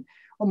 and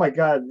oh my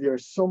God,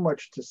 there's so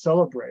much to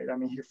celebrate. I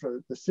mean, here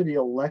for the city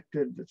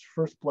elected its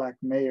first Black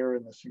mayor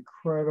in this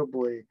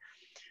incredibly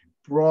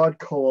broad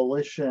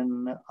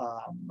coalition, a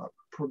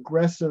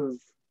progressive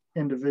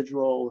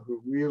individual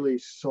who really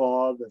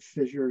saw the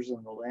fissures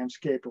in the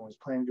landscape and was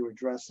planning to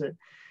address it.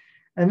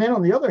 And then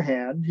on the other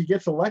hand, he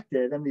gets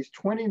elected, and these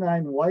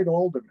 29 white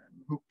aldermen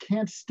who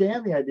can't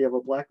stand the idea of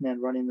a Black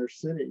man running their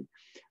city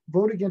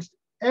vote against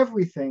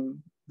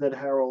everything that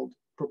Harold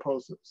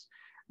proposes.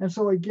 And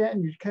so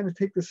again, you kind of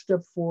take this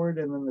step forward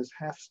and then this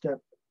half step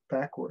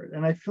backward.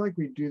 And I feel like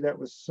we do that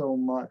with so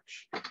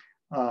much.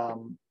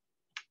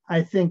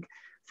 I think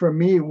for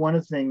me, one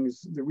of the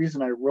things, the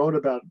reason I wrote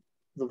about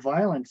the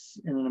violence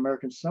in An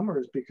American Summer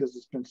is because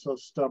it's been so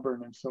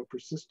stubborn and so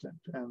persistent.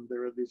 And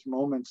there are these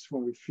moments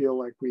when we feel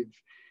like we've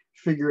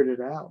figured it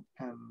out.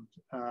 And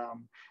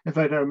in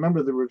fact, I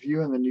remember the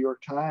review in the New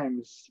York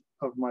Times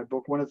of my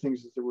book. One of the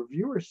things that the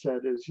reviewer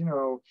said is,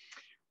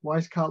 why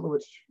is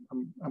Kotlowitz,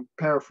 I'm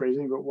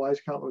paraphrasing, but why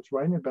is Kotlowitz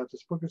writing about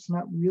this book? It's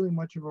not really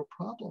much of a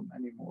problem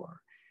anymore.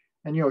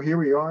 And, here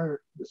we are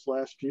this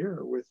last year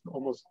with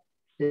almost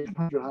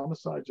 800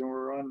 homicides, and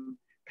we're on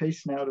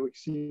pace now to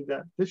exceed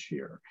that this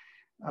year.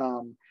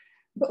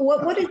 But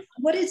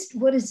what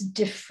is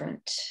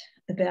different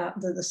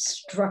about the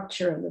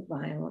structure of the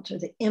violence or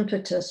the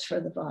impetus for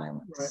the Right.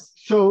 violence.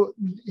 So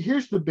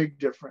here's the big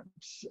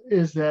difference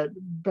is that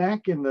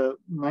back in the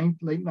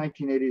late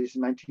 1980s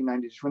and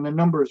 1990s, when the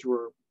numbers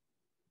were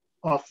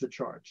off the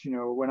charts,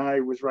 when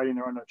I was writing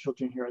There Are No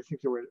Children Here, I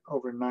think there were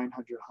over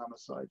 900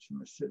 homicides in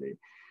the city.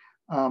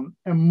 And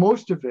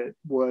most of it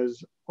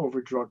was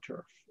over drug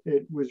turf.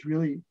 It was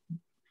really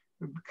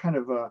kind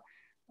of a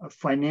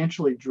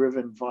financially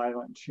driven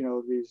violence,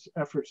 these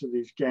efforts of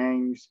these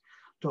gangs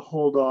to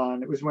hold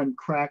on. It was when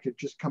crack had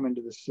just come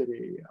into the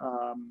city.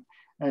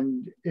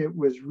 And it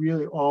was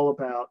really all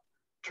about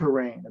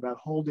terrain, about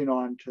holding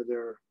on to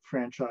their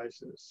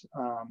franchises.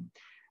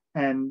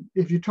 And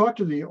if you talk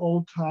to the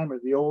old timer,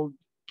 the old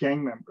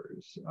gang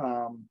members,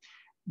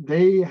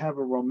 they have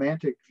a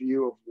romantic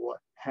view of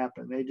what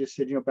happened. They just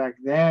said, back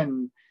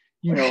then,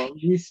 at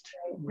least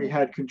we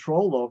had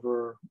control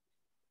over,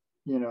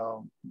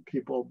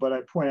 people. But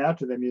I point out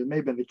to them, it may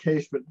have been the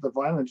case, but the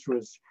violence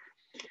was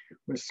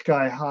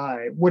sky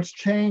high. What's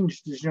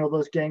changed is,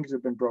 those gangs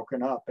have been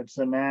broken up. And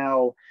so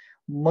now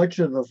much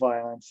of the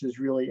violence is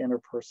really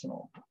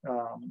interpersonal.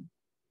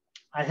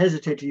 I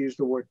hesitate to use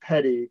the word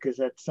petty because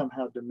that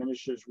somehow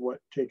diminishes what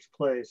takes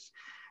place,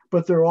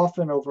 but they're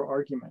often over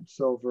arguments,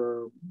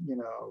 over,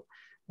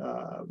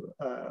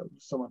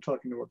 someone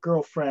talking to a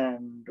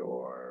girlfriend,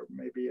 or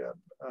maybe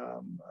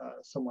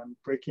someone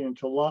breaking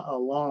into a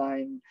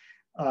line.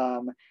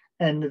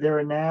 And there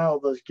are now,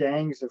 those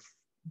gangs have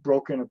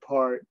broken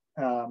apart,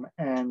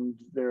 and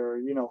there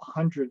are,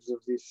 hundreds of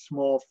these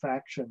small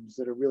factions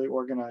that are really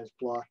organized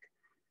block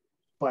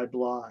by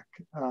block.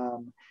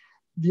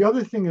 The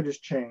other thing that has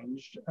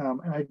changed,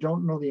 and I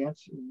don't know the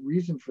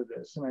reason for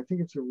this, and I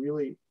think if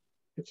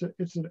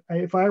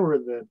I were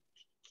the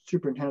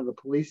superintendent of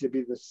the police, it'd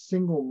be the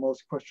single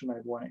most question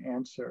I'd want to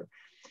answer.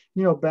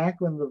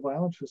 Back when the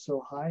violence was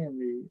so high in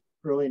the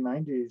early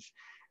 90s,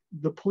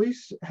 the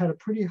police had a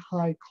pretty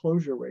high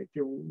closure rate.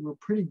 They were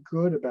pretty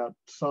good about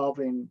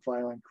solving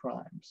violent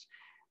crimes.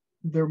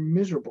 They're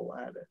miserable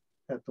at it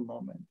at the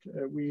moment.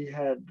 We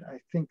had, I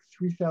think,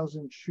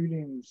 3,000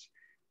 shootings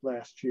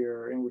last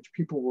year in which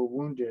people were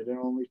wounded, and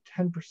only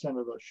 10%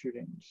 of those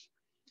shootings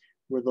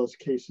were those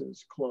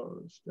cases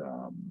closed.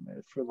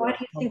 Why do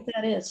you think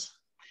that is?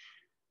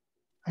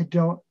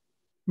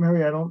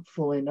 Mary, I don't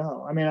fully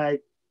know. I mean,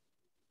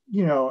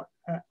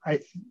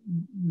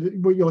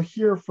 what you'll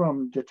hear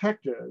from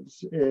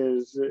detectives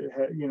is,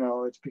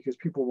 it's because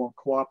people won't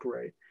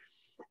cooperate.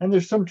 And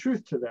there's some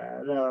truth to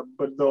that.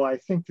 But though I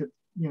think that,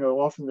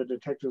 often the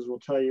detectives will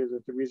tell you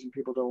that the reason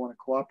people don't want to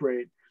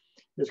cooperate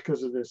is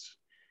because of this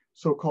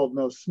so-called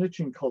no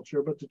snitching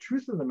culture. But the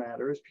truth of the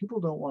matter is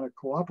people don't want to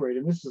cooperate.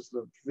 And this is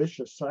the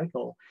vicious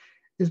cycle,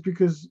 is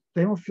because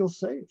they don't feel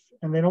safe,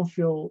 and they don't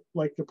feel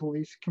like the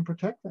police can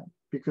protect them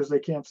because they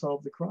can't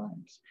solve the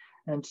crimes.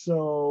 And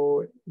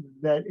so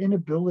that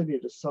inability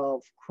to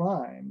solve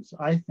crimes,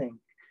 I think,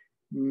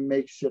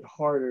 makes it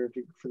harder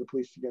for the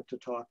police to get to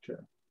talk to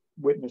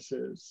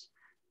witnesses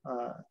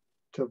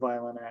to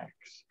violent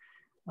acts.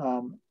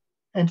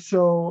 And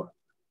so,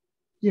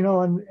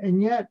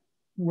 and yet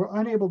we're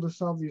unable to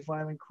solve these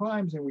violent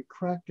crimes, and we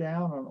crack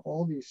down on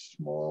all these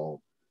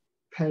small,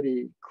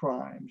 petty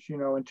crimes.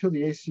 Until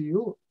the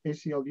ACLU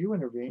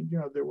intervened,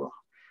 there were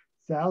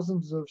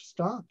thousands of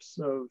stops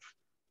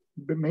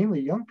but mainly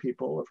young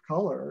people of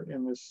color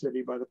in this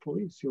city by the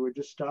police who would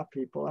just stop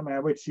people. I mean, I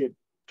would see it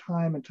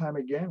time and time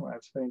again when I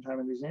was spending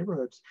time in these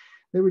neighborhoods.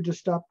 They would just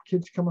stop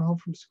kids coming home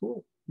from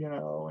school,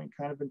 and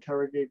kind of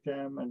interrogate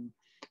them and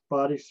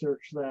body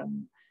search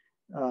them.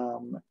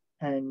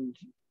 And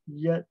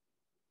yet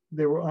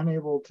they were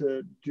unable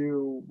to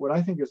do what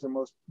I think is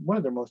one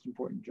of their most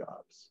important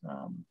jobs,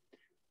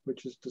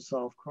 which is to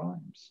solve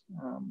crimes.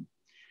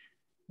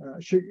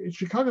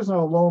 Chicago's not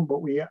alone,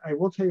 but I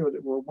will tell you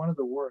that we're one of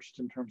the worst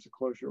in terms of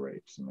closure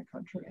rates in the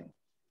country.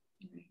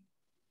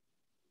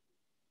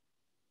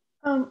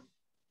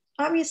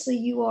 Obviously,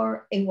 you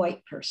are a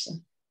white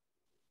person,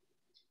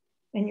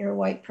 and you're a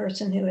white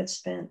person who had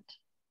spent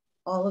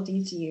all of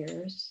these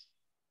years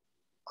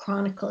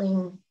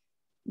chronicling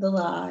the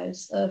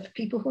lives of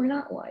people who are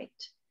not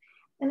white.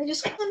 And I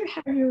just wonder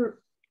how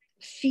you're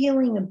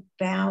feeling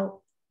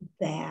about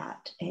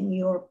that and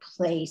your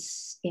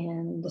place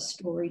in the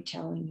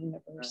storytelling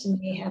universe, and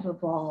they have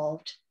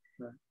evolved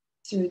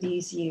through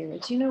these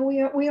years. We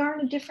are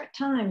in a different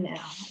time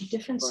now, a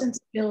different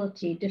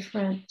sensibility,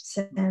 different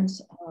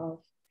sense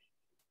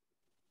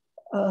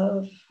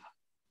of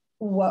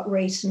what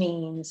race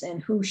means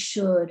and who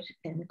should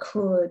and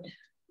could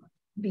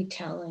be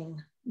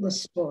telling the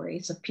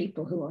stories of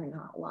people who are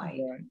not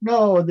white. Right.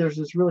 No, there's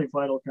this really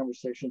vital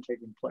conversation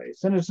taking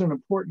place, and it's an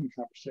important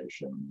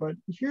conversation. But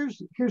here's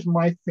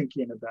my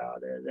thinking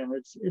about it, and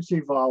it's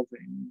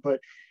evolving. But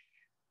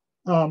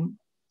I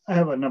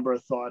have a number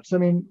of thoughts. I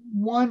mean,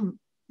 one,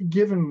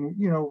 given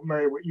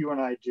Mary, what you and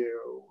I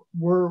do,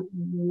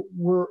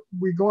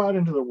 we go out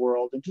into the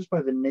world, and just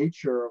by the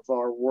nature of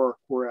our work,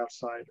 we're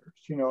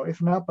outsiders.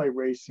 If not by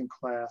race and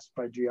class,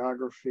 by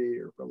geography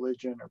or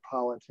religion or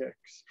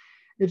politics.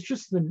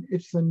 It's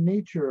the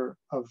nature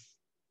of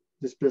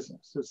this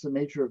business. It's the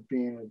nature of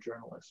being a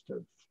journalist,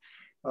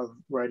 of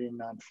writing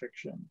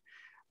nonfiction.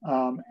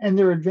 And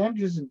there are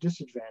advantages and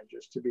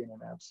disadvantages to being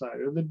an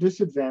outsider. The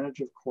disadvantage,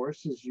 of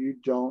course, is you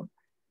don't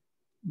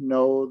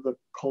know the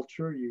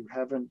culture. You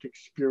haven't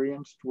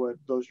experienced what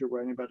those you're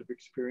writing about have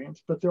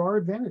experienced, but there are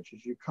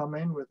advantages. You come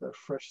in with a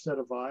fresh set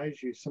of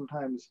eyes. You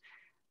sometimes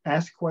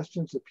ask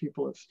questions that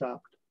people have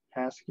stopped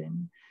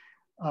asking.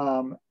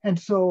 And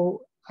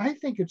so I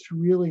think it's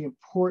really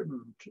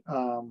important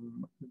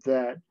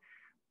that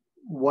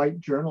white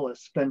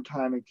journalists spend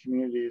time in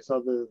communities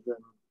other than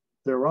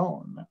their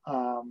own,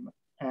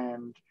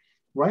 and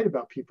write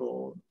about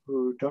people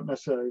who don't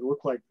necessarily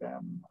look like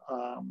them.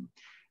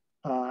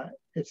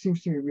 It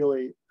seems to me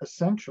really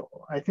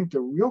essential. I think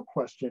the real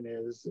question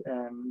is,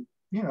 and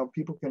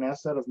people can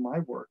ask that of my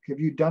work, have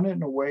you done it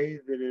in a way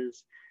that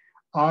is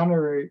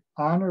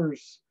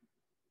honors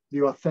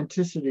the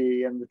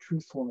authenticity and the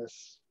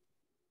truthfulness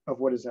of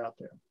what is out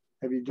there?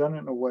 Have you done it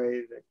in a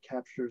way that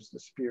captures the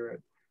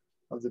spirit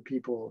of the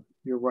people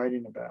you're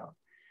writing about?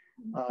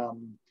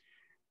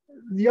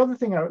 The other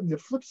thing, the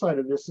flip side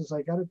of this is,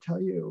 I got to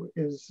tell you,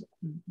 is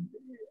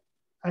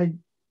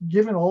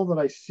given all that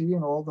I see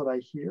and all that I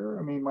hear,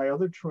 I mean, my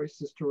other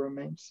choice is to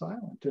remain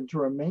silent. And to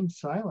remain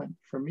silent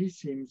for me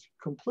seems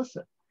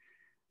complicit.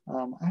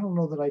 I don't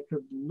know that I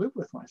could live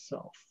with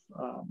myself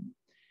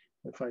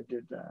if I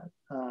did that.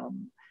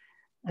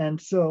 And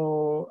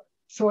so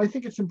I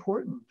think it's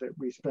important that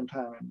we spend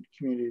time in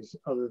communities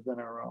other than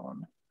our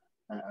own.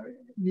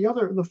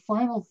 The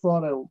final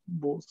thought I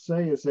will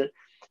say is that,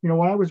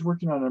 when I was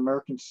working on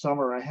American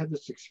Summer, I had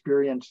this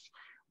experience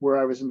where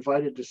I was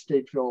invited to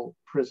Stateville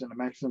Prison, a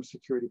maximum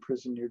security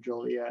prison near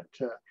Joliet,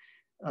 to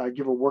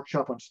give a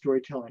workshop on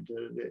storytelling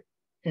to the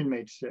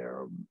inmates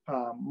there.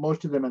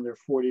 Most of them in their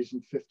 40s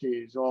and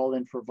 50s, all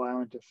in for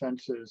violent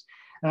offenses.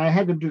 And I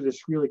had them do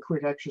this really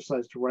quick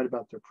exercise to write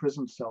about their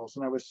prison cells.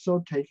 And I was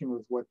so taken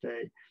with what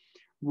they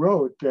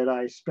wrote that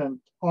I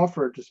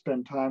offered to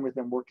spend time with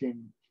them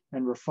working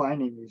and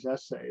refining these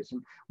essays.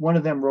 And one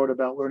of them wrote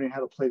about learning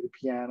how to play the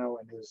piano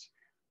in his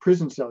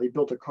prison cell. He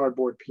built a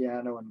cardboard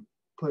piano and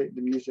played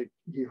the music.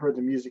 He heard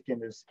the music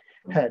in his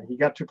head. He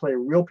got to play a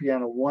real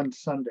piano one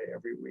Sunday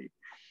every week.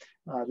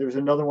 There was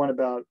another one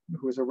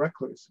who was a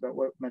recluse, about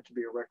what it meant to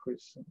be a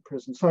recluse in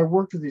prison. So I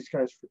worked with these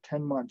guys for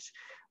 10 months.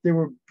 They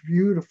were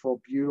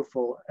beautiful,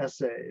 beautiful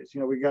essays.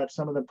 We got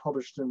some of them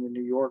published in the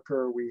New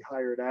Yorker. We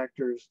hired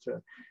actors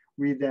to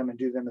read them and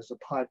do them as a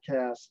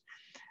podcast.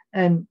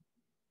 And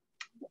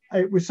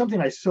it was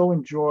something I so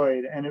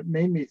enjoyed, and it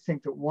made me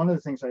think that one of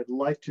the things I'd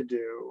like to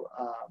do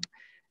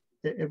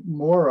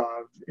more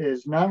of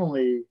is not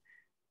only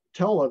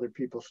tell other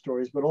people's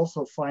stories, but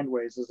also find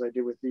ways, as I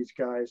did with these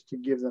guys, to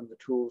give them the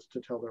tools to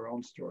tell their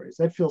own stories.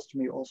 That feels to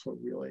me also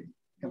really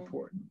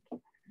important.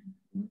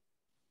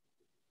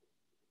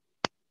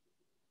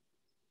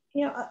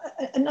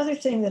 Another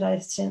thing that I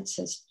sense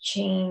has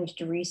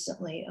changed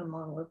recently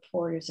among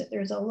reporters, that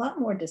there's a lot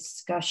more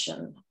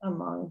discussion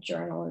among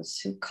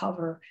journalists who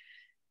cover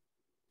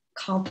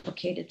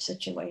complicated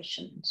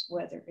situations,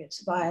 whether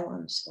it's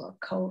violence or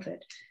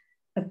COVID,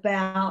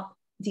 about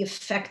the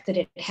effect that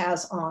it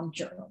has on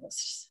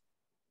journalists.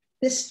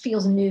 This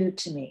feels new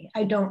to me.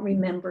 I don't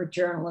remember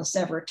journalists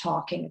ever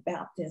talking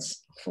about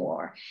this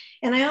before.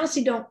 And I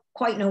honestly don't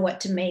quite know what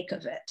to make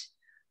of it.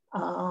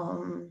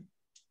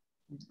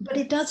 But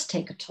it does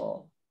take a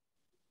toll.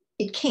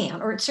 It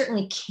can, or it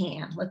certainly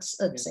can. Let's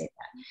say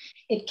that.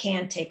 It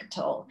can take a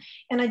toll.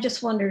 And I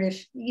just wondered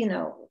if,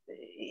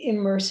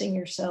 immersing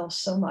yourself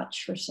so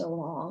much for so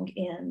long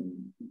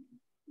in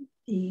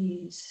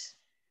these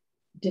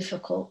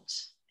difficult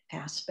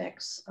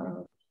aspects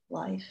of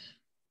life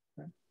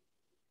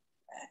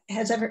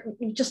has ever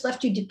just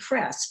left you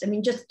depressed. I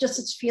mean, just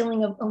this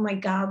feeling of, oh my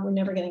God, we're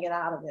never going to get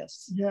out of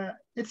this. Yeah,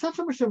 it's not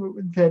so much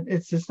that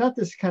it's not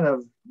this kind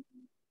of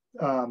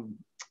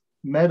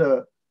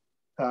meta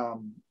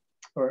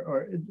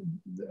or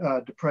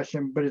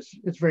depression, but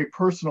it's very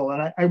personal.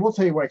 And I will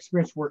tell you my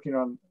experience working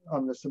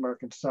on this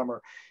American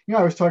Summer.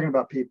 I was talking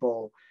about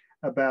people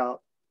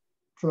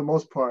for the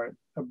most part,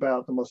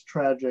 about the most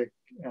tragic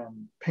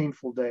and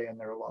painful day in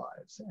their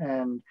lives.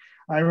 And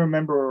I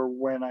remember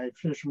when I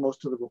finished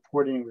most of the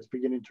reporting and was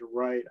beginning to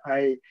write,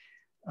 I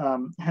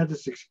had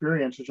this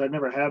experience, which I'd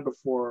never had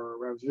before,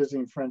 where I was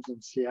visiting friends in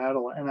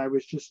Seattle, and I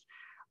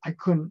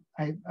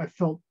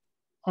felt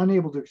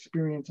unable to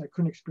I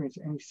couldn't experience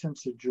any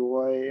sense of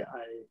joy.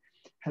 I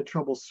had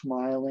trouble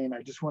smiling.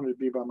 I just wanted to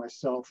be by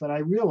myself. And I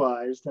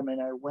realized,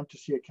 I went to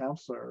see a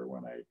counselor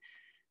when I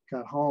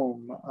got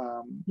home,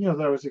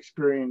 that I was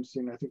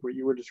experiencing, I think what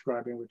you were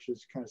describing, which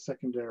is kind of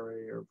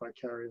secondary or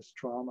vicarious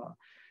trauma.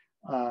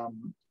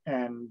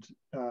 And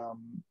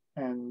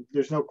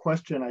there's no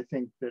question, I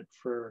think, that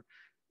for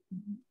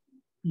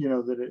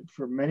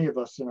many of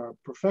us in our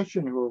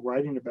profession who are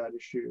writing about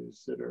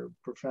issues that are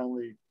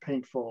profoundly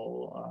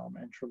painful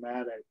and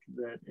traumatic,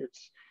 that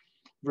it's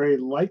very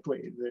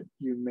likely that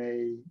you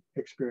may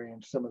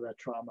experience some of that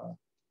trauma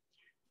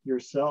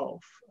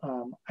yourself.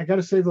 I got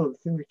to say, though, the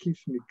thing that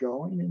keeps me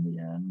going in the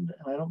end,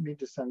 and I don't mean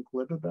to sound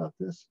glib about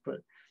this, but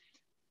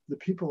the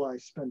people I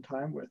spend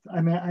time with.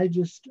 I mean, I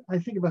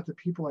think about the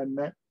people I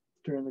met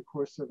during the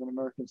course of an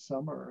American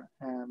summer,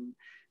 and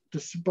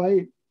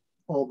despite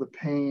all the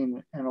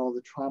pain and all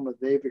the trauma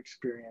they've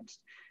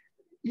experienced,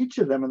 each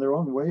of them in their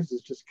own ways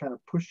is just kind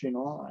of pushing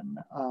on.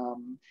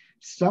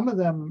 Some of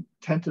them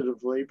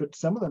tentatively, but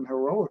some of them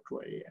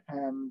heroically.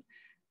 And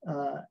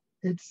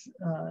it's,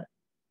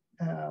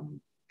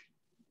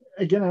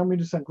 again, I don't mean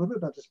to sound glib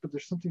about this, but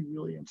there's something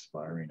really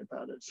inspiring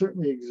about it,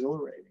 certainly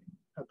exhilarating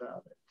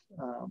about it.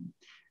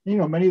 You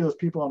know, many of those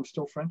people I'm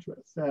still friends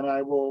with, and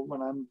I will,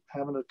 when I'm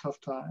having a tough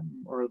time,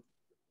 or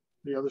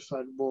the other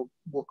side will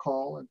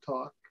call and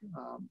talk.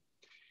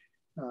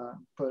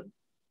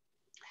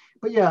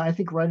 But yeah, I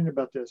think writing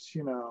about this,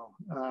 you know,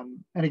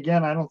 and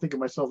again, I don't think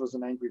of myself as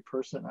an angry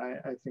person.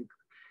 I think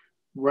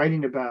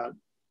writing about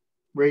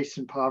race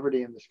and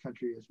poverty in this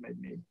country has made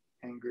me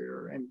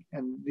angrier,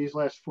 and these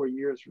last 4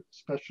 years,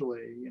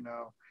 especially, you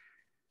know,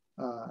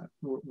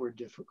 were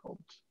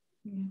difficult.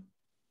 Yeah.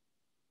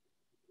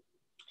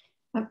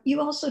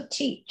 You also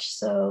teach,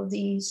 so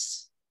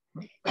these,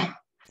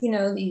 you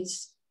know,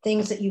 these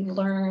things that you've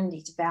learned,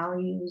 these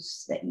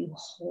values that you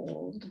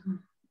hold,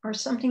 are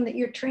something that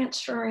you're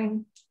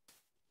transferring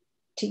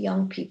to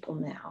young people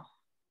now.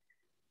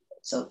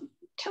 So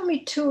tell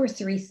me 2 or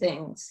 3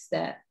 things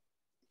that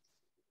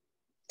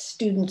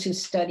students who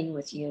study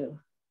with you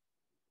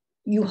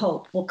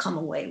hope will come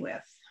away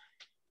with.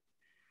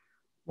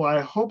 Well,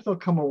 I hope they'll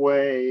come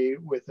away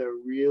with a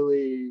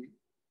really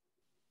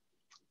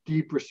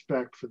deep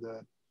respect for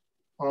the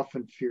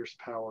often fierce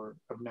power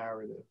of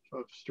narrative,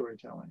 of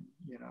storytelling.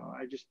 You know,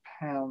 I just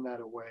pound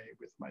that away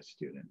with my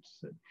students,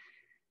 that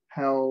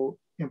how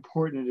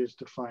important it is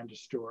to find a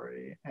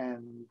story,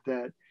 and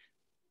to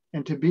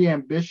be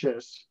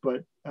ambitious,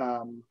 but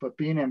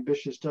being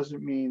ambitious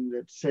doesn't mean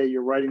that, say,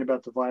 you're writing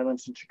about the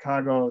violence in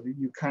Chicago, that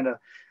you kind of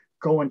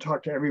go and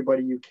talk to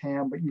everybody you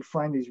can, but you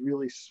find these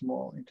really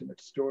small,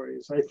 intimate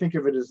stories. I think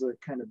of it as the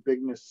kind of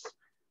bigness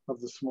of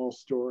the small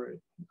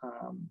story.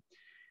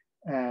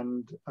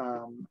 And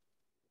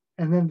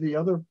then the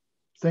other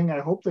thing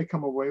I hope they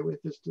come away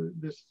with is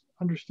this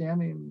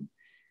understanding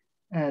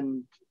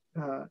and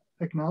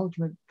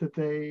acknowledgement that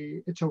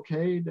it's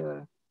okay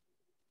to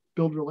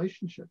build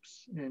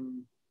relationships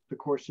in the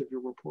course of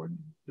your reporting.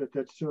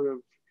 That's sort of,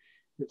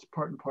 it's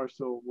part and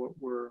parcel of what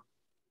we're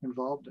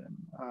involved in.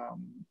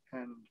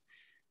 And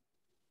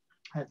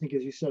I think,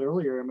 as you said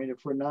earlier, I mean,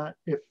 if we're not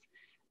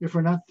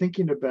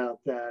thinking about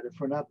that, if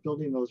we're not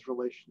building those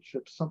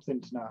relationships,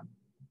 something's not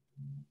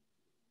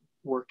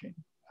working.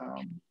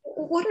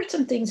 What are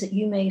some things that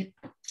you may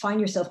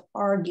find yourself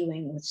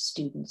arguing with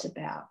students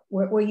about,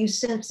 where you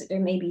sense that there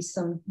may be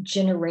some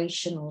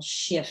generational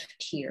shift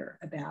here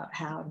about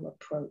how to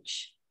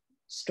approach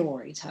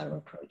stories, how to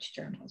approach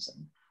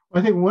journalism?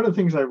 I think one of the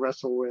things I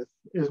wrestle with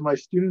is my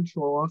students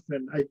will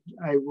often,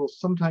 I will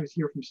sometimes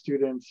hear from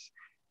students,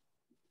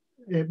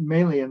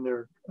 mainly in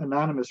their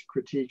anonymous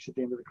critiques at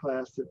the end of the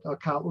class, that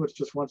Kotlowitz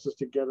just wants us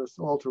to get us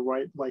all to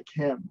write like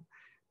him.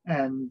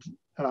 And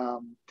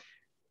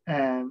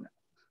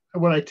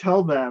what I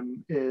tell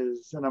them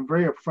is, and I'm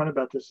very upfront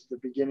about this at the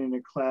beginning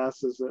of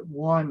class, is that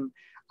one,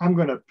 I'm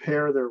going to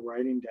pare their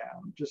writing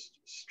down, just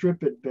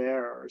strip it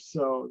bare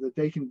so that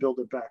they can build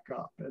it back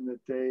up and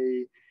that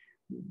they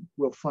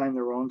will find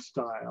their own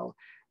style.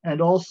 And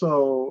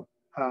also,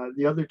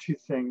 the other 2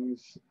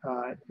 things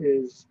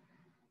is,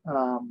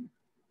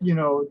 you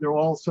know, they're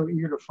all so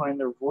eager to find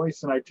their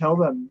voice. And I tell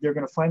them they're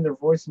going to find their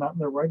voice not in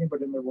their writing,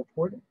 but in their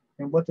reporting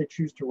and what they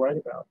choose to write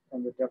about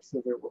and the depths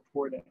of their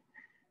reporting.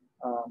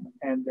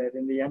 And that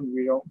in the end,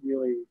 we don't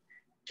really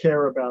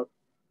care about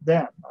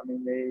them. I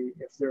mean,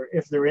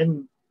 if they're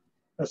in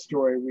a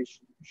story, we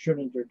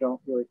shouldn't or don't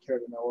really care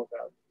to know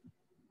about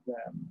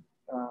them.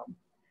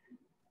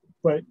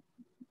 But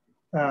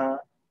I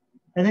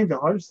think the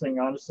hardest thing,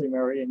 honestly,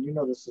 Mary, and you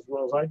know this as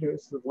well as I do,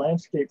 is the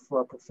landscape for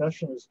our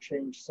profession has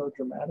changed so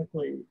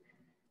dramatically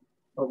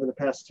over the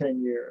past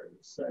 10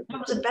 years. I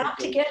was about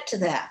to get to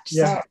that.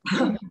 Yeah.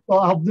 So.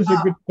 Well, this is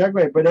a good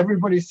segue, but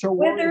everybody's so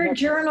Weather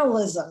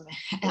journalism,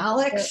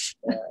 Alex.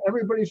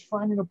 Everybody's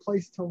finding a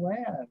place to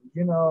land,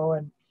 you know,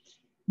 and,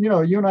 you know,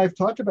 you and I have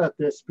talked about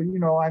this, but, you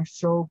know, I'm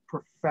so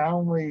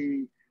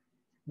profoundly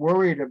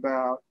worried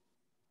about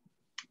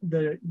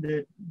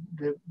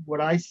what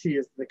I see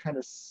as the kind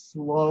of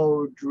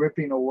slow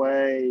dripping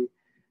away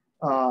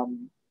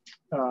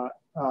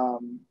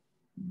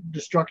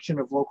destruction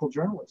of local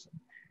journalism.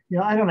 You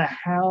know, I don't know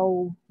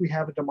how we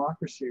have a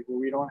democracy where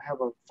we don't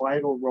have a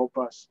vital,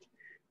 robust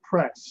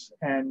press.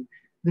 And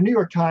the New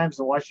York Times,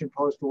 the Washington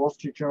Post, the Wall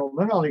Street Journal,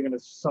 they're not only going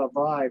to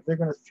survive, they're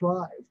going to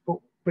thrive,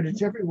 but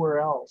it's everywhere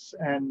else.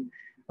 And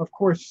of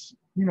course,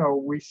 you know,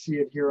 we see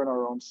it here in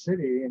our own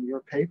city, in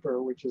your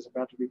paper, which is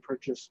about to be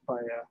purchased by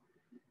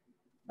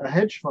a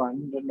hedge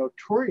fund,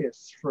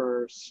 notorious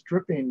for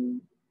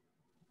stripping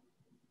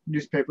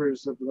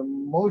newspapers of the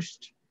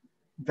most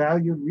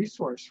valued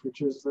resource, which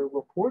is their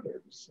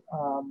reporters.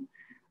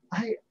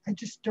 I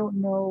just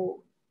don't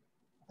know.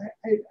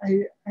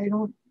 I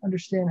don't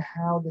understand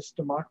how this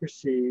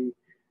democracy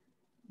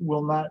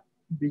will not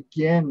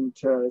begin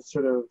to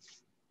sort of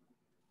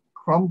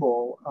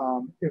crumble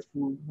if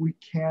we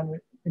can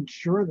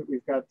ensure that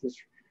we've got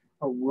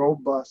a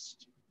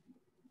robust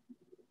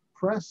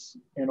press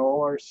in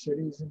all our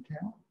cities and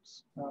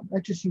towns.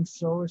 That just seems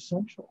so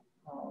essential.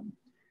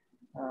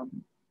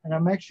 And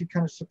I'm actually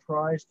kind of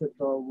surprised at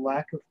the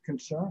lack of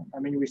concern. I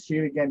mean, we see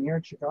it again here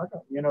in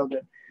Chicago,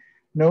 that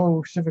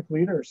no civic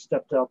leader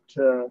stepped up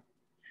to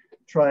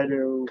try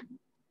to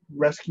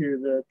rescue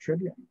the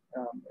Tribune.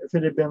 If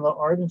it had been the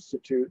Art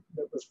Institute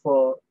that was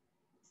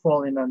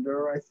falling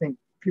under, I think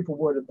people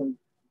would have been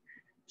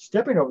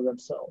stepping over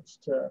themselves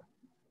to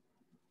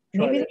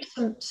maybe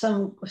there's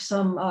some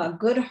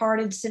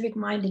good-hearted,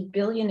 civic-minded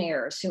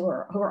billionaires who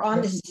are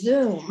on this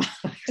Zoom.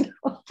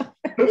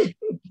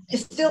 You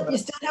still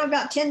have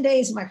about 10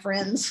 days, my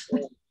friends.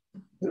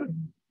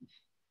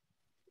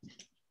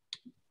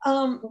 I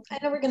know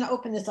we're going to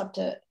open this up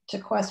to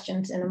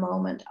questions in a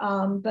moment,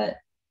 but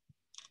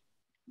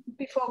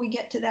before we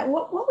get to that,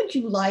 what would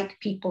you like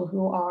people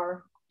who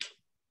are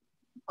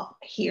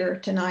here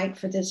tonight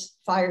for this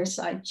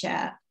fireside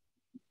chat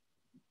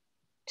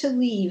to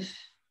leave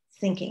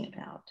thinking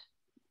about?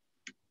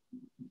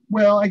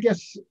 Well, I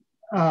guess,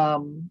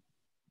 given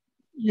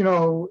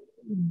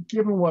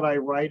what I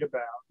write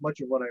about, much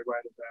of what I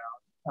write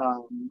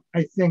about,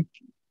 I think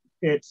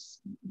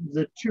it's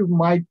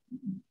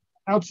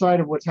outside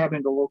of what's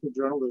happening to local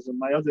journalism,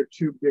 my other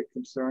two big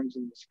concerns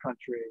in this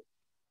country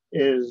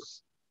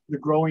is the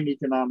growing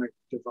economic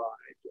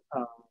divide,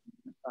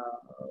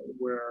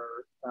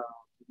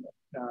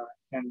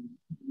 and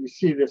you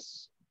see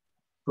this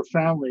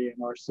profoundly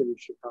in our city of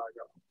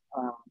Chicago,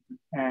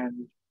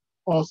 and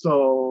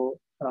also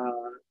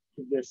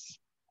to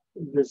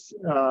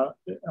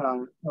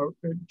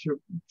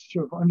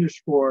sort of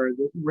underscore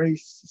that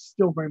race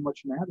still very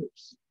much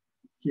matters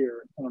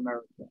here in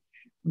America.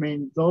 I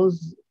mean,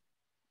 those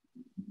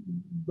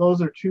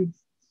are two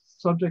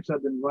subjects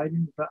I've been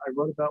writing about. I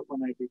wrote about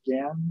when I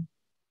began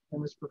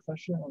in this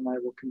profession, and I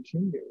will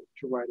continue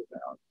to write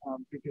about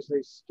because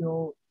they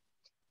still,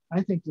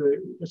 I think,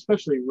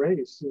 especially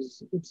race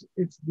it's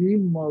the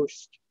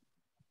most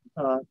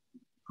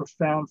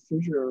profound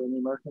fissure in the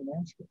American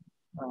landscape.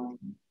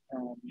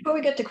 Before we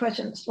get to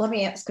questions, let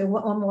me ask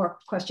one more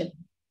question.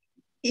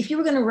 If you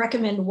were going to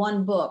recommend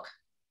one book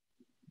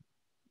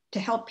to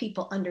help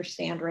people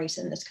understand race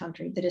in this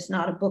country that is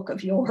not a book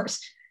of yours,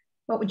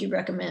 what would you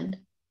recommend?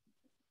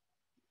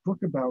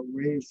 Book about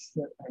race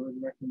that I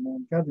would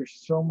recommend. God, there's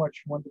so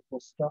much wonderful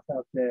stuff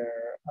out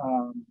there.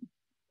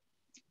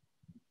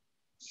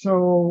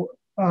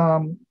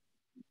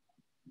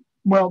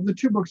 Well, the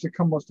two books that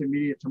come most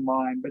immediate to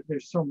mind, but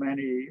there's so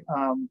many.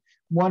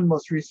 One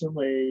most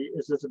recently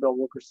is Isabel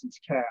Wilkerson's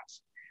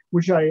Caste,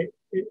 which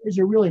is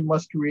a really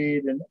must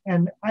read.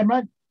 And I'm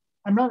not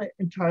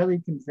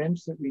entirely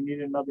convinced that we need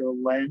another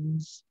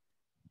lens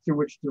through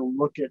which to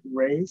look at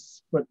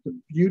race, but the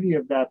beauty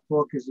of that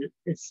book is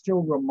it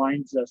still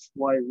reminds us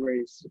why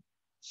race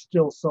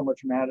still so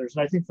much matters.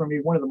 And I think for me,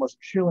 one of the most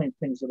chilling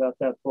things about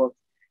that book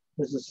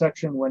is a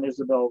section when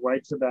Isabel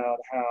writes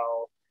about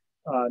how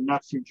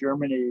Nazi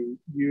Germany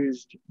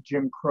used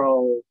Jim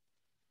Crow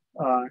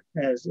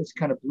as its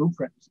kind of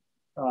blueprint,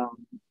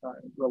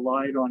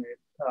 relied on it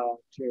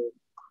to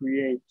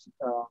create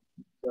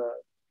the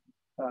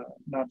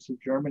Nazi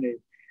Germany.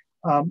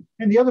 And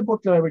the other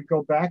book that I would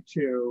go back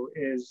to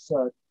is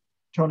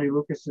Tony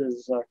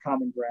Lucas's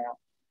Common Ground,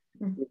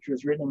 which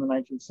was written in the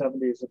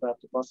 1970s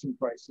about the busing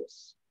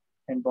crisis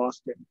in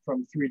Boston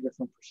from three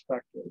different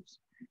perspectives.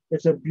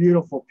 It's a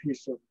beautiful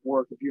piece of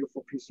work, a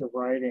beautiful piece of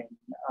writing,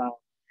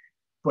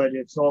 but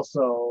it's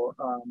also,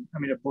 a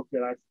book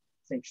that I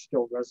think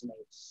still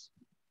resonates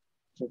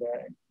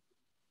today.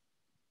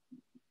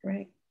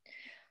 Great.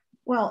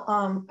 Well,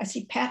 I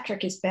see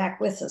Patrick is back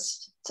with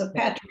us. So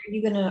Patrick, are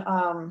you going to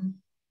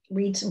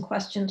read some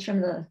questions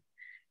from the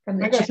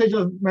I gotta say,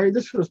 Mary,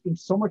 this has been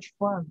so much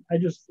fun. I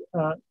just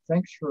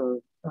thanks for.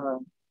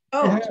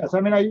 Yes,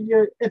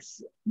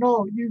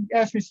 you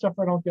ask me stuff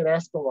I don't get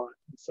asked a lot,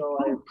 so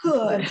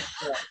good.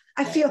 Yeah.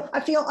 I feel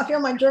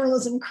my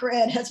journalism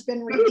cred has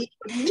been redeemed.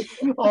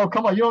 Oh,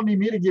 come on, you don't need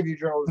me to give you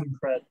journalism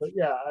cred, but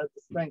yeah,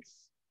 thanks.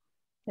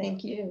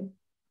 Thank you.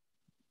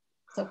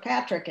 So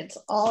Patrick, it's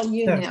all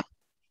you now.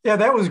 Yeah,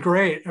 that was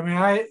great. I mean,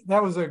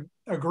 that was a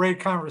great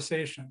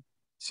conversation.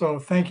 So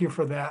thank you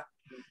for that.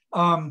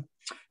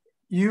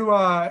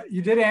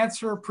 You did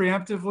answer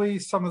preemptively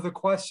some of the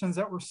questions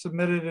that were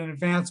submitted in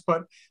advance,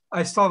 but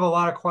I still have a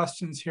lot of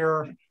questions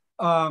here.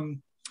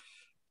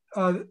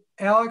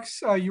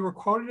 Alex, you were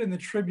quoted in the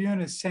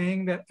Tribune as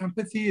saying that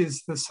empathy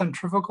is the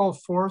centrifugal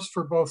force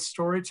for both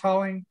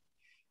storytelling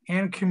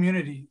and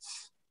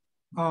communities.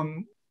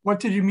 What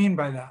did you mean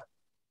by that?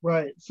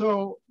 Right.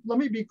 So let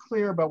me be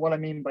clear about what I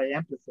mean by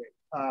empathy,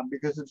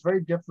 because it's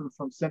very different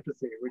from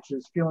sympathy, which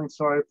is feeling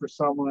sorry for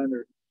someone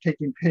or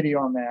taking pity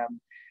on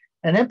them.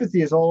 And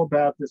empathy is all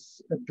about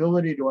this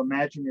ability to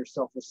imagine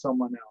yourself as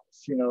someone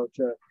else,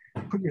 to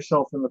put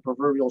yourself in the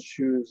proverbial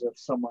shoes of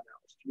someone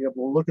else, to be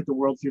able to look at the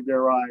world through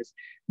their eyes,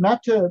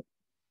 not to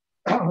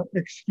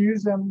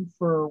excuse them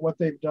for what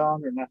they've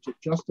done or not to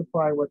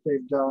justify what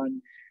they've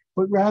done,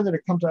 but rather to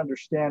come to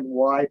understand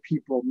why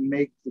people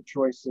make the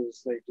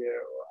choices they do.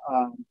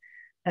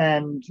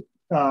 And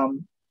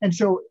and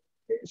so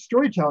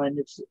storytelling,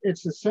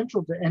 it's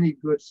essential to any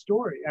good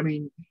story. I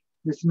mean,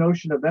 this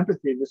notion of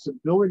empathy, this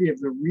ability of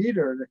the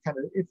reader to kind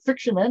of,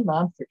 fiction and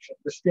nonfiction,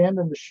 to stand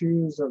in the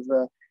shoes of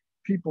the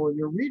people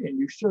you're reading.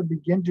 You sort of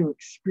begin to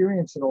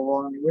experience it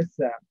along with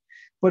them.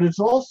 But it's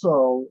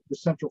also the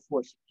central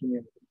force of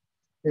community.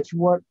 It's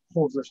what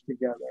holds us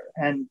together.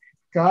 And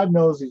God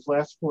knows these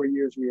last 4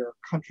 years, we are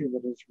a country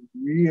that has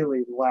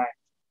really lacked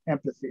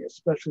empathy,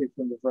 especially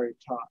from the very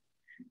top.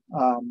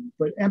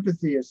 But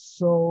empathy is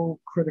so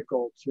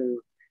critical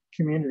to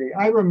community.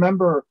 I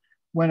remember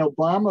when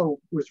Obama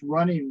was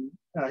running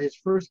his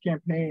first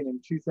campaign in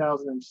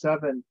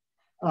 2007,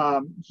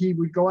 he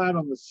would go out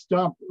on the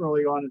stump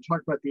early on and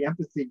talk about the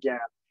empathy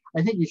gap.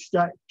 I think he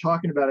started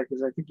talking about it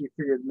because I think he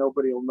figured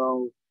nobody will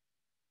know,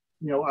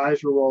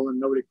 eyes were rolling,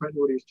 nobody quite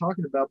knew what he was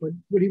talking about. But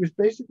what he was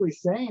basically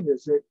saying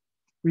is that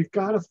we've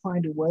got to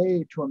find a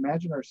way to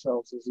imagine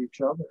ourselves as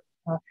each other,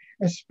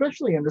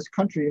 especially in this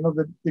country.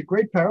 The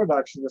great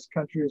paradox of this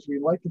country is we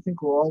like to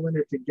think we're all in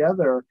it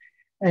together,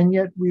 and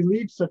yet we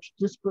lead such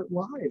disparate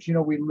lives.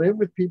 We live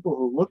with people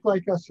who look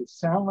like us, who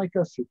sound like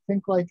us, who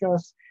think like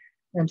us.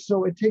 And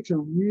so it takes a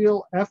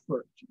real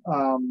effort,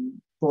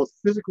 both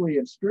physically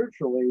and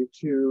spiritually,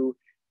 to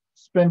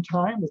spend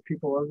time with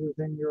people other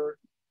than your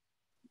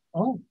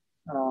own.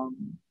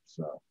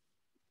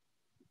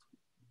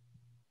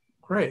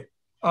 Great.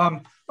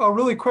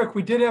 Really quick,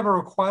 we did have a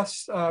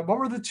request. What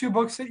were the 2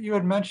 books that you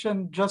had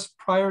mentioned just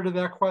prior to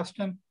that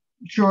question?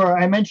 Sure.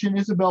 I mentioned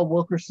Isabel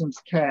Wilkerson's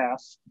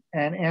Cast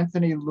and J.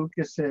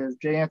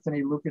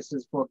 Anthony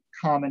Lucas's book,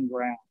 Common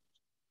Ground.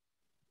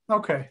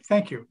 Okay,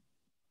 thank you.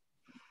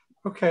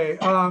 Okay,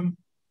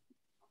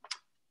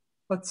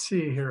 let's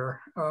see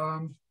here.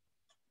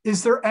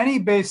 Is there any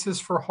basis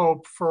for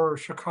hope for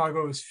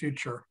Chicago's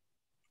future?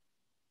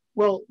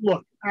 Well,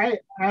 look,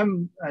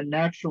 I'm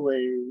not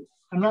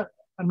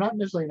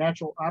necessarily a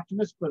natural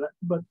optimist,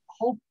 but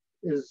hope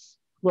is,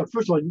 look,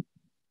 first of all,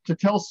 to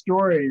tell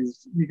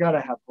stories, you got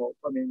to have hope.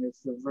 I mean,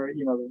 it's the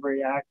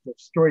very act of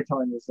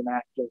storytelling is an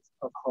act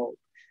of hope.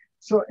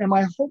 So am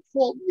I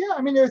hopeful? Yeah,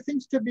 I mean, there are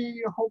things to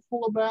be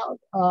hopeful about.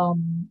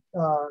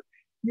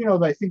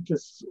 I think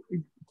just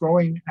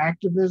growing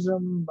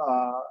activism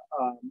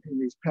in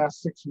these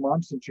past 6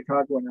 months in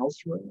Chicago and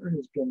elsewhere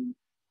has been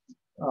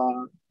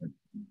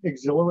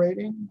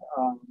exhilarating.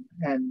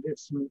 And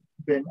it's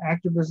been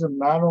activism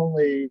not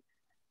only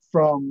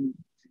from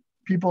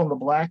people in the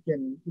Black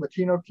and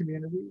Latino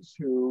communities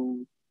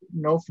who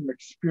know from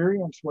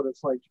experience what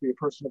it's like to be a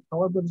person of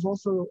color, but it's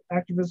also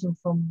activism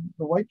from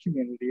the white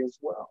community as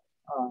well.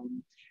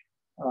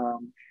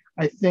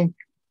 I think,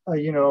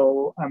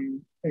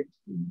 I'm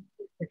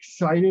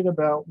excited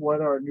about what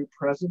our new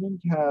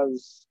president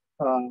has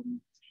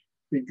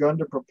begun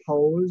to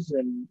propose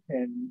and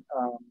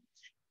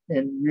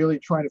really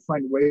trying to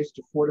find ways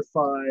to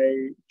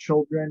fortify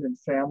children and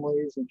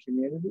families and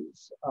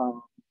communities.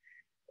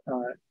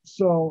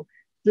 So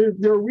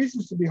there are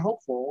reasons to be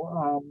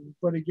hopeful,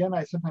 but again,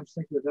 I sometimes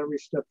think with every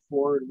step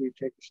forward, we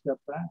take a step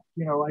back.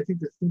 I think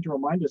the thing to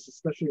remind us,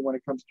 especially when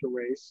it comes to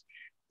race,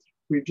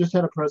 we've just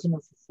had a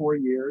president for 4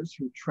 years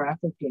who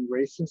trafficked in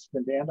racist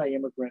and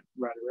anti-immigrant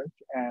rhetoric,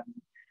 and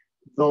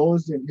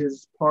those in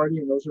his party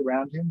and those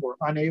around him were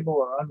unable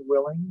or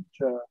unwilling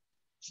to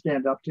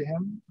stand up to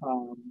him,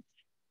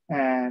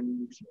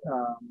 and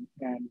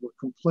were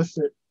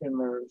complicit in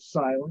their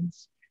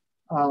silence.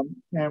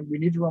 And we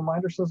need to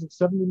remind ourselves that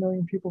 70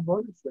 million people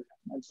voted for him.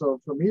 And so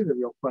for me, the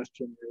real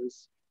question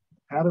is,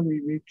 how do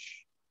we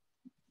reach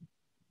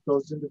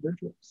those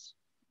individuals?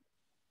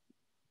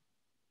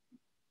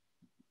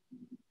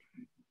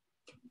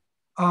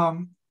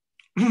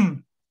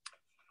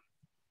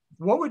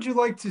 What would you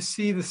like to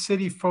see the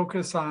city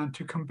focus on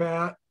to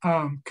combat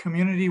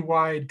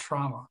community-wide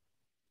trauma?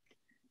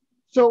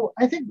 So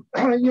I think,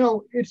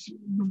 it's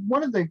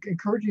one of the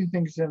encouraging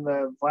things in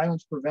the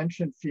violence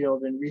prevention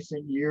field in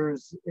recent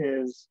years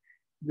is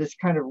this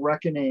kind of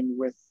reckoning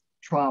with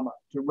trauma,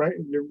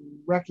 the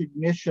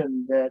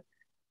recognition that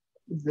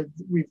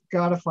we've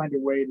got to find a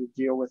way to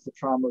deal with the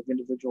trauma of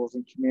individuals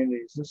and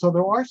communities. And so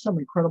there are some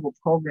incredible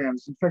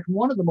programs. In fact,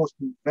 one of the most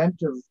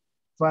inventive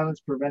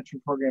violence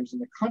prevention programs in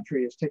the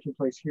country is taking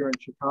place here in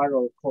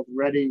Chicago called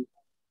Ready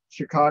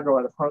Chicago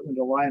out of Heartland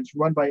Alliance,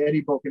 run by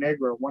Eddie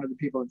Bocanegra, one of the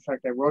people, in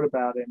fact, I wrote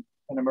about in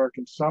An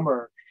American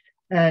Summer.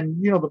 And,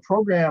 the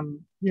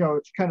program,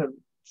 it's kind of,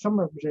 some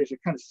of it is a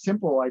kind of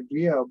simple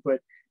idea,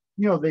 but,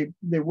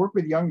 they work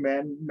with young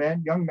men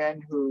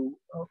who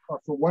are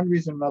for one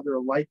reason or another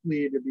are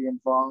likely to be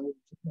involved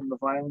in the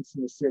violence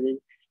in the city.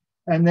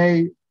 And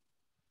they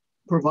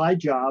provide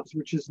jobs,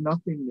 which is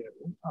nothing new,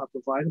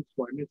 provide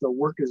employment. The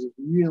work is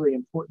really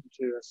important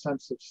to a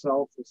sense of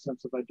self, a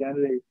sense of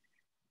identity.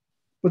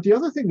 But the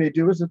other thing they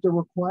do is that they're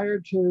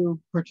required to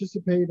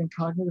participate in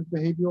cognitive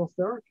behavioral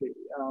therapy,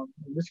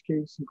 in this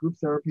case, in group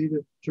therapy,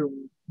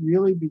 to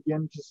really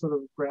begin to sort of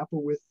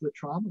grapple with the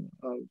trauma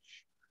of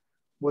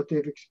what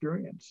they've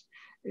experienced.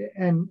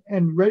 And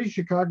Ready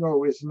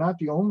Chicago is not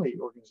the only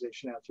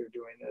organization out there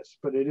doing this,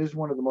 but it is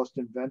one of the most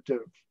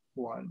inventive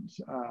ones.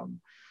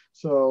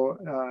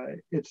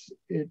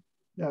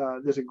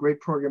 There's a great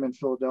program in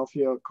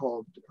Philadelphia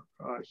called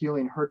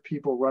Healing Hurt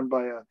People, run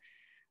by a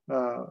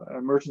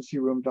emergency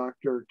room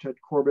doctor, Ted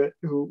Corbett,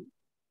 who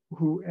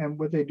and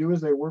what they do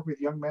is they work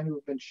with young men who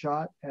have been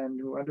shot and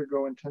who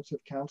undergo intensive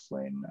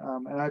counseling.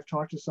 And I've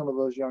talked to some of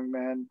those young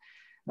men,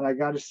 and I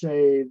got to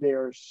say, they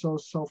are so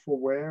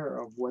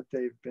self-aware of what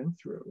they've been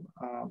through.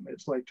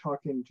 It's like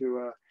talking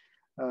to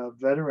a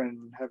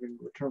veteran having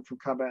returned from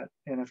combat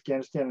in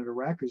Afghanistan and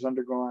Iraq who's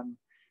undergone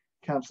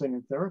counseling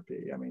and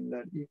therapy. I mean,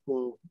 that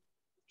equal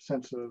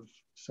sense of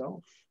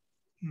self.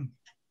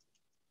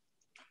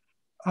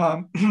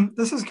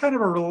 This is kind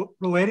of a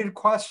related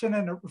question,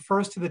 and it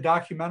refers to the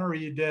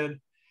documentary you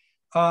did.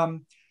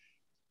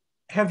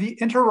 Have the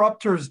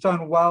interrupters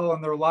done well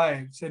in their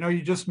lives? I know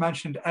you just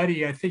mentioned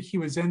Eddie. I think he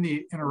was in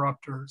the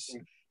interrupters.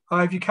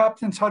 Have you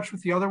kept in touch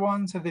with the other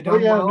ones? Have they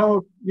done well?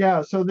 No,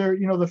 yeah. So there,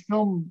 the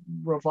film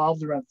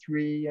revolves around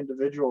three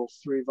individuals,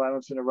 three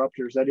violence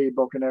interrupters: Eddie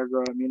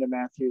Bocanegra, Amina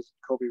Matthews,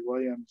 Kobe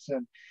Williams,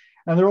 and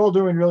they're all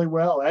doing really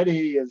well.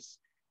 Eddie is,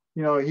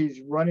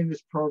 he's running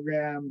this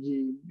program.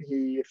 He,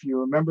 if you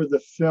remember the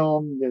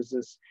film, there's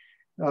this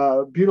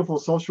beautiful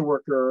social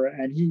worker,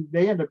 and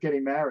they end up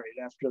getting married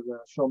after the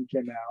film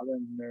came out,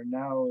 and they're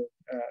now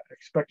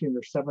expecting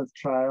their seventh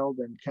child.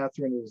 And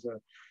Catherine is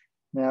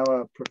now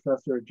a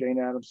professor at Jane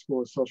Addams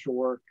School of Social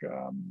Work.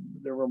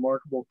 They're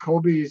remarkable.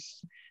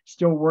 Kobe's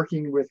still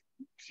working with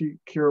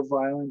Cure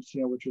Violence,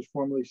 which was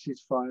formerly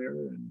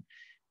Ceasefire,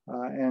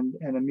 and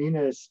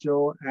Amina is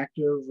still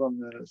active on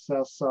the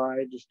South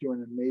Side, just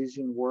doing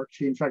amazing work.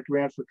 She, in fact,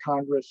 ran for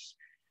Congress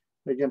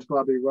against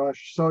Bobby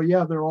Rush. So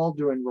yeah, they're all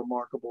doing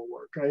remarkable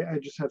work. I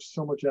just have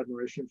so much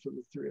admiration for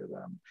the three of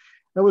them.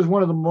 That was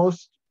one of the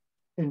most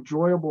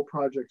enjoyable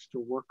projects to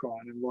work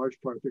on, in large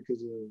part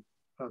because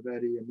of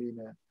Eddie,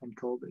 Amina, and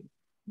Kobe.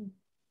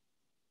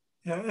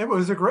 Yeah, it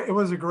was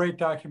a great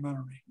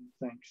documentary.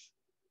 Thanks.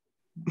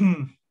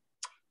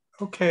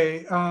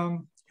 Okay,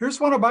 here's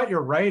one about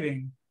your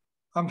writing.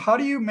 How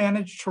do you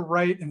manage to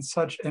write in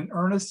such an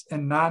earnest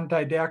and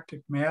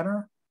non-didactic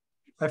manner?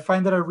 I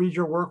find that I read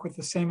your work with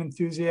the same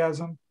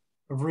enthusiasm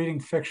of reading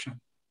fiction.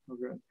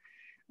 Okay.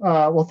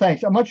 Well,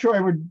 thanks. I'm not sure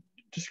I would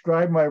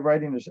describe my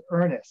writing as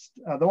earnest,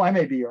 though I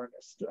may be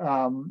earnest.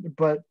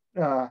 But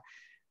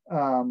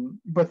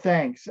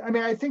thanks. I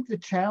mean, I think the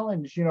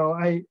challenge,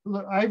 I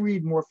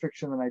read more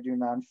fiction than I do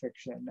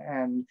nonfiction,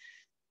 and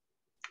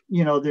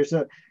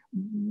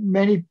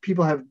many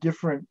people have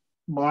different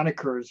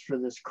monikers for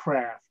this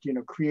craft.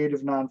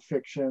 Creative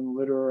nonfiction,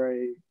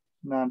 literary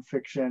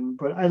nonfiction.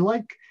 But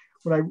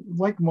what I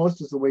like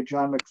most is the way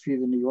John McPhee,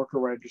 the New Yorker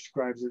writer,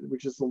 describes it,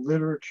 which is the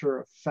literature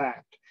of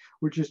fact,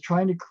 which is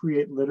trying to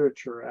create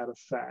literature out of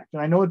fact.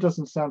 And I know it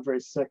doesn't sound very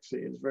sexy.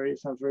 It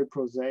sounds very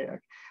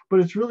prosaic,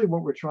 but it's really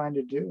what we're trying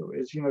to do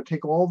is,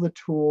 take all the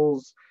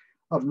tools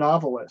of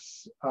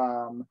novelists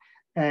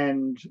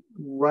and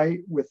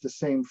write with the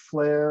same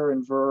flair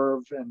and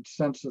verve and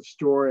sense of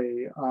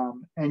story,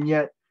 and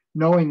yet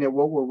knowing that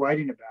what we're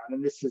writing about,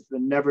 and this is the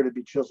never to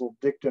be chiseled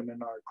dictum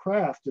in our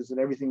craft, is that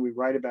everything we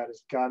write about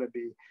has got to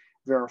be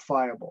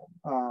verifiable.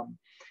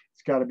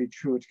 It's got to be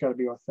true. It's got to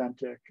be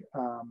authentic.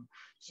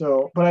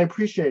 But I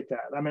appreciate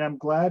that. I mean, I'm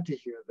glad to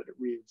hear that it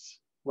reads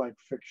like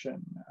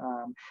fiction.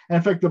 And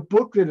in fact, the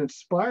book that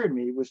inspired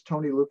me was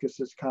Tony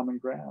Lucas's Common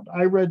Ground.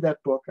 I read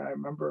that book, I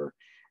remember,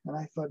 and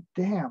I thought,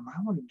 damn,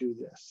 I want to do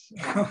this.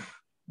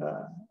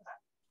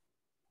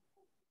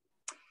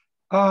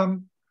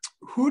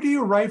 Who do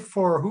you write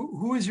for?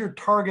 Who is your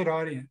target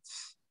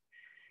audience?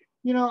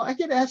 I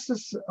get asked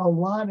this a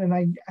lot, and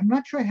I'm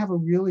not sure I have a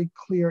really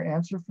clear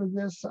answer for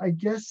this. I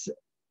guess,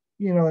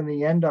 in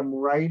the end, I'm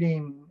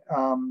writing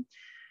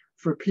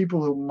for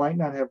people who might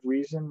not have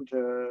reason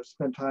to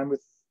spend time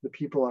with the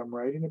people I'm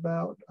writing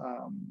about,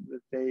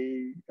 that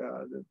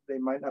they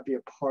might not be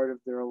a part of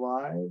their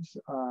lives.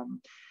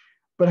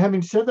 But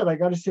having said that, I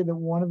got to say that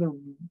one of the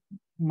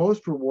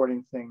most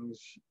rewarding things,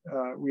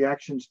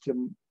 reactions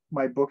to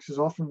my books, is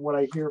often what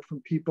I hear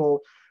from people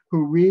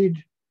who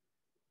read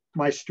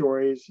my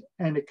stories,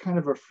 and it kind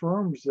of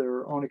affirms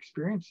their own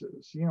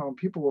experiences.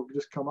 People will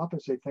just come up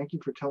and say, thank you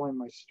for telling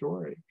my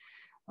story.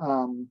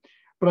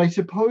 But I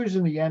suppose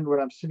in the end, when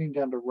I'm sitting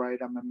down to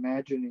write, I'm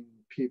imagining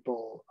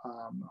people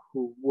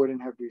who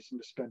wouldn't have reason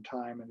to spend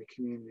time in the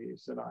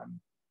communities that I'm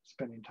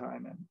spending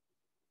time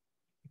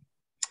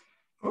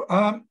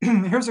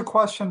in. Here's a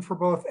question for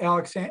both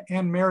Alex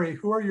and Mary.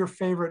 Who are your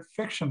favorite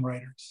fiction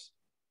writers?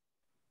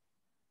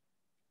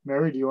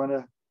 Mary, do you want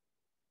to?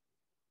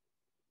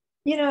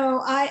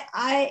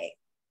 I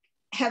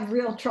have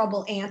real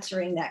trouble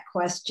answering that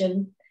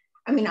question.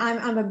 I mean,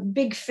 I'm a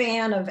big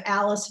fan of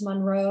Alice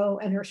Munro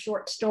and her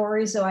short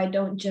stories, though I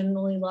don't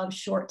generally love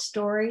short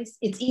stories.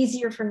 It's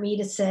easier for me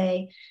to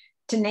say,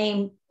 to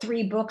name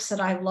 3 books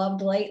that I've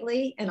loved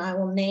lately, and I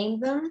will name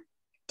them.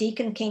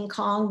 Deacon King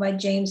Kong by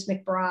James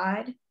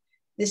McBride,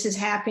 This Is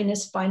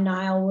Happiness by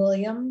Niall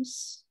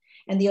Williams,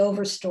 and The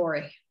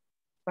Overstory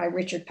by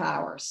Richard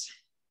Powers.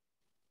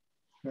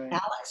 Right.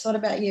 Alex, what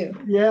about you?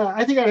 Yeah,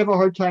 I think I'd have a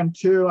hard time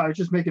too. I was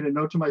just making a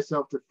note to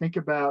myself to think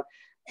about.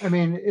 I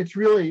mean, it's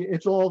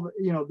all,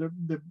 you know,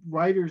 the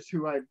writers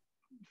who I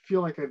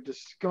feel like I've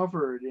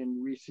discovered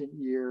in recent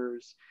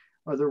years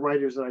are the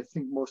writers that I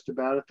think most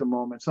about at the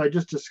moment. So I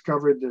just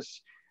discovered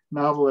this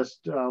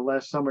novelist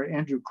last summer,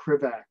 Andrew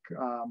Krivak,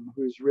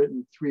 who's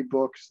written 3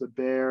 books, The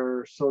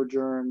Bear,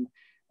 Sojourn,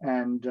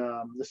 and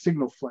The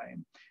Signal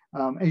Flame.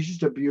 And he's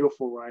just a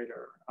beautiful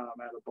writer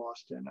out of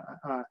Boston.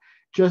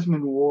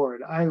 Jesmyn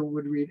Ward, I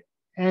would read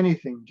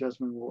anything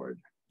Jesmyn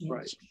Ward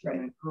writes. I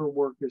mean, her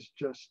work is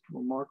just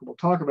remarkable.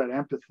 Talk about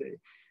empathy.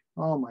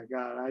 Oh my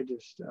God, I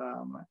just,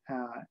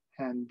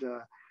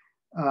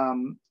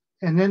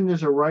 and then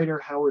there's a writer,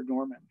 Howard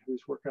Norman,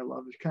 whose work I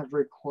love. He's kind of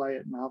very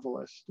quiet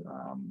novelist,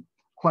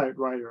 quiet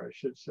writer, I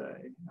should say,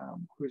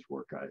 whose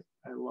work I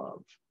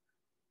love.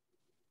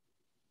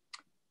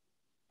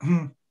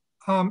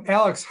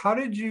 Alex, how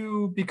did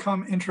you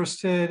become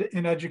interested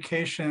in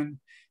education?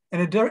 In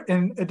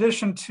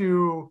addition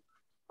to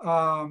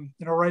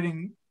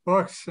writing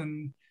books,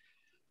 and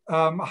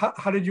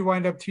how did you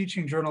wind up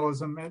teaching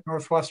journalism at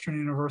Northwestern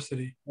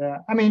University? Yeah,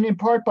 I mean, in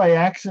part by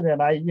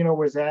accident. I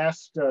was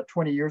asked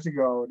 20 years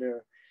ago to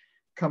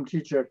come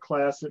teach a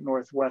class at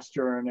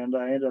Northwestern, and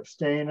I ended up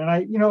staying. And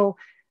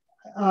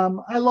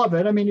I love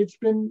it. I mean, it's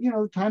been,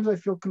 times I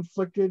feel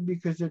conflicted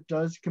because it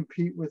does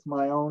compete with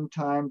my own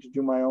time to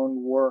do my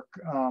own work.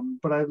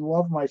 But I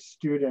love my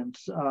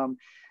students.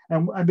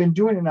 And I've been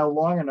doing it now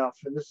long enough.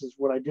 And this is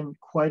what I didn't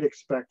quite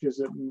expect, is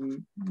that,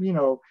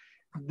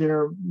 there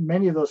are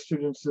many of those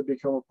students that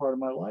become a part of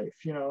my life,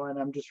 and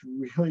I'm just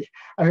really,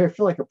 I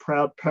feel like a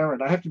proud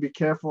parent. I have to be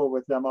careful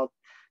with them. I'll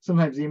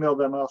sometimes email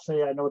them. I'll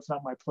say, I know it's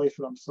not my place,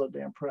 but I'm so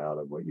damn proud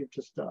of what you've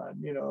just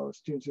done.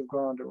 Students who've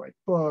gone on to write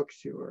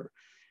books, who are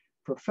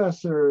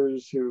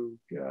professors, who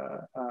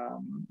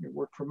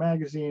work for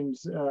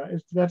magazines.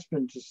 That's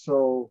been just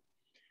so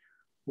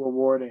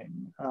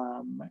rewarding.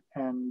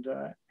 And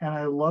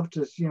I love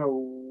to,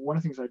 one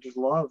of the things I just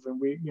love,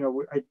 and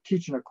I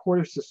teach in a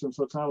quarter system,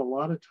 so it's not a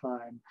lot of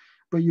time,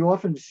 but you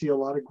often see a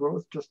lot of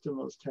growth just in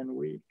those 10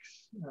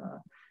 weeks.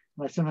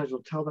 And I sometimes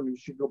will tell them, you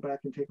should go back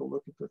and take a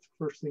look at the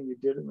first thing you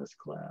did in this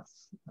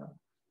class.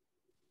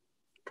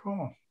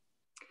 Cool.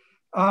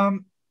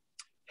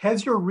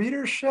 Has your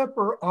readership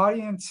or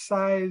audience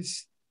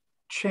size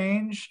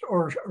changed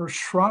or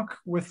shrunk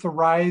with the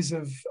rise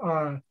of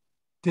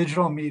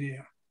digital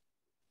media?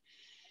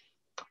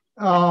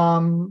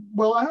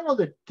 Well, I don't know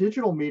that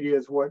digital media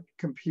is what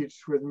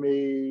competes with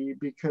me,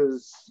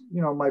 because,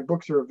 my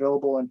books are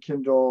available on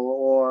Kindle,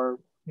 or,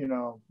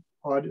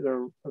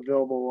 they're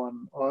available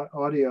on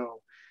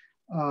audio.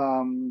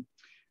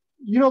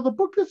 The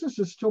book business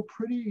is still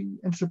pretty,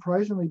 and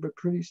surprisingly, but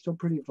still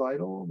pretty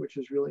vital, which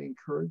is really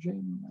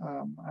encouraging.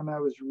 I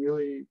was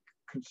really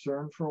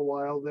concerned for a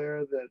while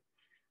there that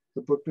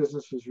the book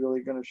business was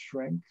really going to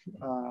shrink,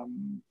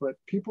 but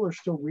people are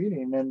still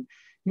reading. And,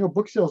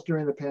 book sales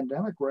during the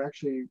pandemic were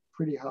actually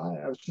pretty high.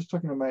 I was just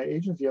talking to my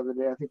agent the other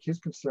day. I think his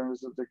concern is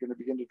that they're going to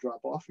begin to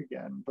drop off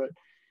again. But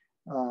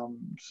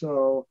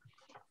so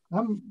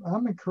I'm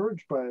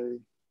encouraged by the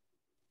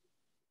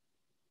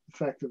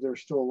fact that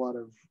there's still a lot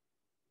of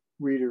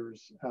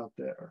readers out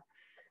there.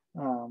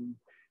 And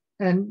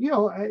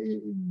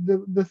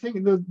the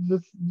thing,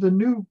 the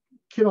new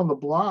kid on the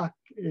block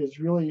is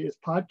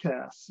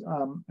podcasts.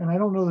 And I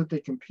don't know that they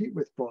compete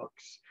with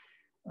books,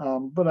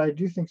 but I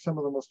do think some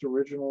of the most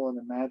original and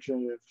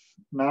imaginative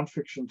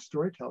nonfiction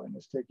storytelling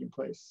is taking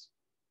place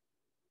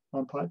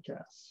on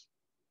podcasts.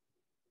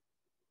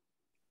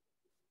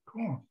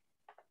 Cool.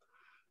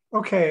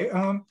 Okay,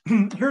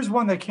 here's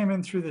one that came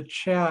in through the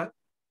chat.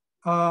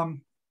 It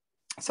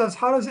says,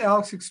 how does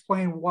Alex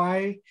explain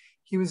why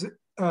he was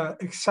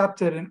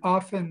accepted and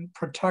often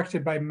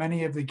protected by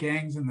many of the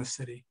gangs in the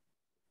city?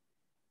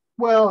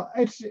 Well,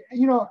 it's,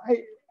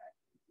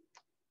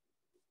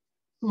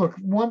 look,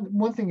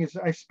 one thing is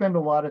I spend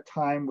a lot of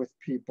time with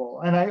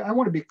people, and I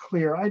want to be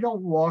clear. I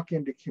don't walk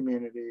into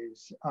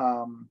communities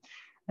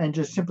and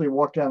just simply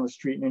walk down the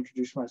street and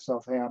introduce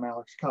myself. Hey, I'm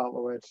Alex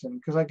Kotlowitz. And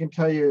because I can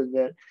tell you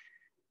that,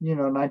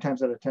 9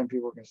 times out of 10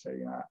 people are going to say,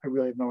 I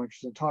really have no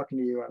interest in talking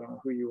to you. I don't know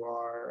who you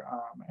are.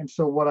 And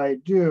so what I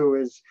do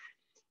is,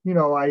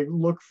 I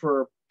look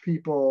for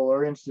people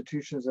or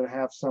institutions that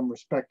have some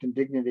respect and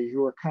dignity,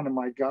 who are kind of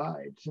my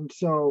guides. And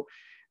so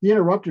The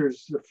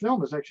Interrupters, the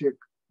film, is actually a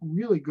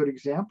really good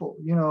example.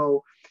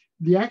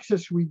 The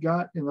access we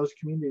got in those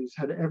communities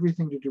had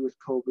everything to do with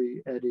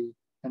Kobe, Eddie,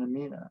 and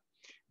Amina.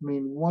 I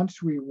mean,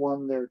 once we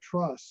won their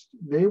trust,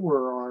 they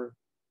were our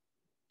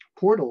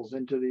portals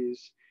into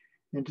these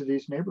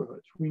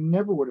neighborhoods. We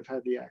never would have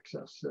had the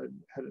access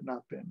had it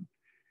not been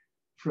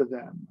for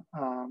them.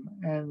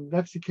 And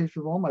that's the case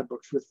with all my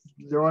books. With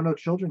There Are No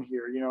Children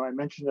Here, you know, I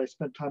mentioned I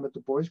spent time at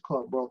the Boys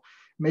Club. Well,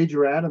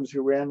 Major Adams,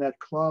 who ran that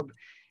club,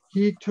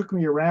 he took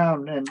me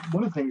around, and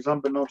one of the things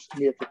unbeknownst to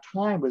me at the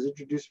time was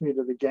introduced me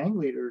to the gang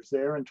leaders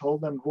there and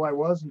told them who I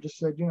was and just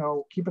said, you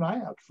know, keep an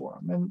eye out for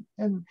them.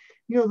 And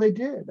you know, they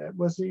did. It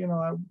was, you know,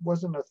 I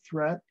wasn't a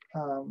threat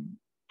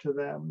to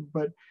them,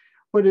 but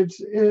it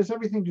has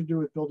everything to do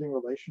with building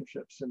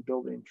relationships and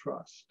building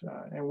trust.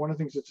 And one of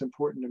the things that's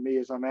important to me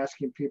is I'm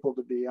asking people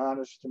to be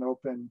honest and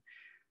open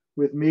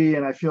with me,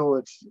 and I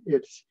feel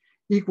it's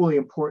equally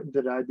important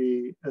that I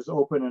be as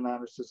open and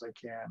honest as I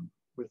can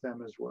with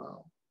them as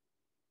well.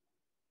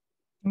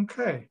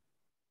 Okay.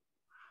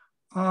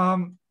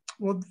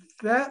 Well,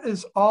 that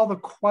is all the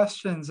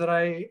questions that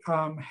I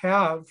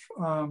have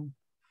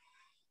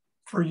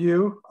for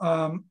you.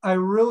 I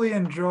really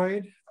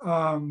enjoyed,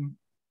 I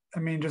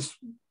mean, just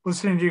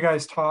listening to you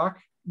guys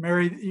talk.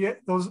 Mary,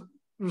 those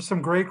were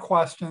some great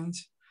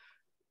questions.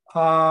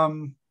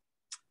 And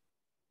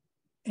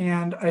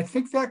I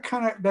think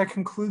that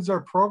concludes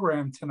our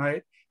program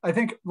tonight. I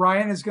think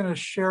Ryan is going to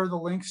share the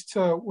links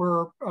to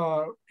where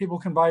people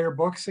can buy your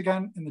books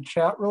again in the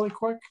chat really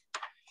quick.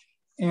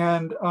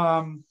 And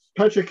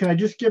Patrick, can I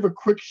just give a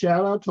quick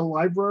shout out to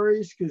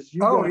libraries? Because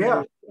you guys,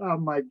 yeah. Oh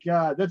my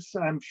God, that's,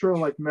 I'm sure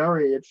like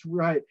Mary, it's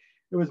right.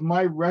 It was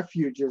my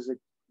refuge as a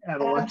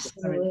adolescent.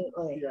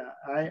 Absolutely.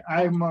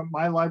 I'm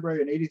my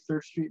library on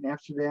 83rd Street and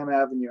Amsterdam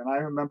Avenue. And I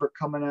remember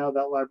coming out of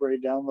that library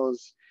down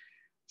those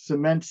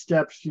cement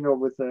steps, you know,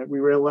 we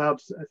were allowed,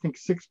 I think,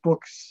 6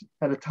 books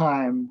at a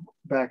time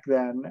back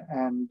then.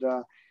 And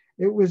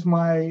it was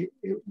my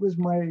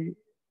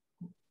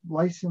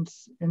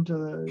license into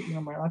the, you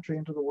know, my entree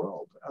into the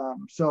world.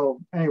 So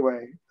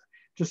anyway,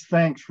 just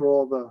thanks for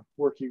all the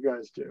work you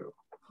guys do.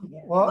 Yeah.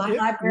 Well, my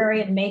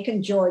library in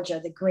Macon, Georgia,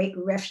 the great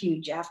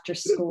refuge after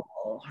school.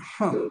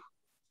 Huh.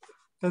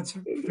 That's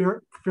very,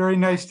 very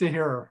nice to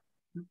hear.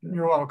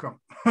 You're welcome.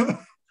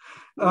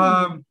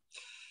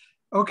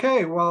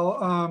 Okay,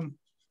 well,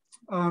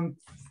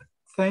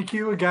 thank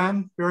you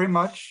again very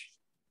much.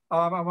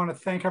 I want to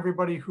thank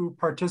everybody who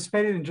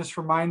participated and just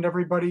remind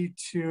everybody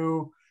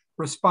to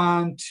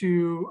respond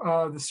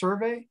to the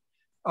survey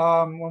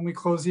when we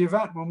close the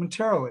event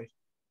momentarily.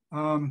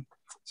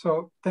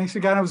 So thanks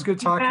again. It was good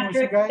talking with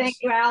you guys. Thank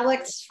you,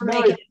 Alex, for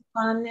making it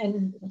fun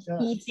and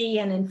easy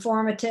and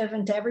informative,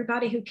 and to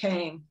everybody who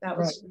came. That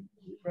was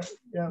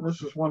yeah,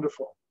 this was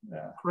wonderful.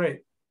 Yeah.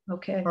 Great.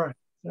 Okay. All right.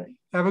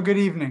 Have a good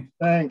evening.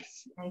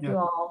 Thanks. Thank you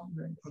all.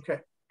 Okay.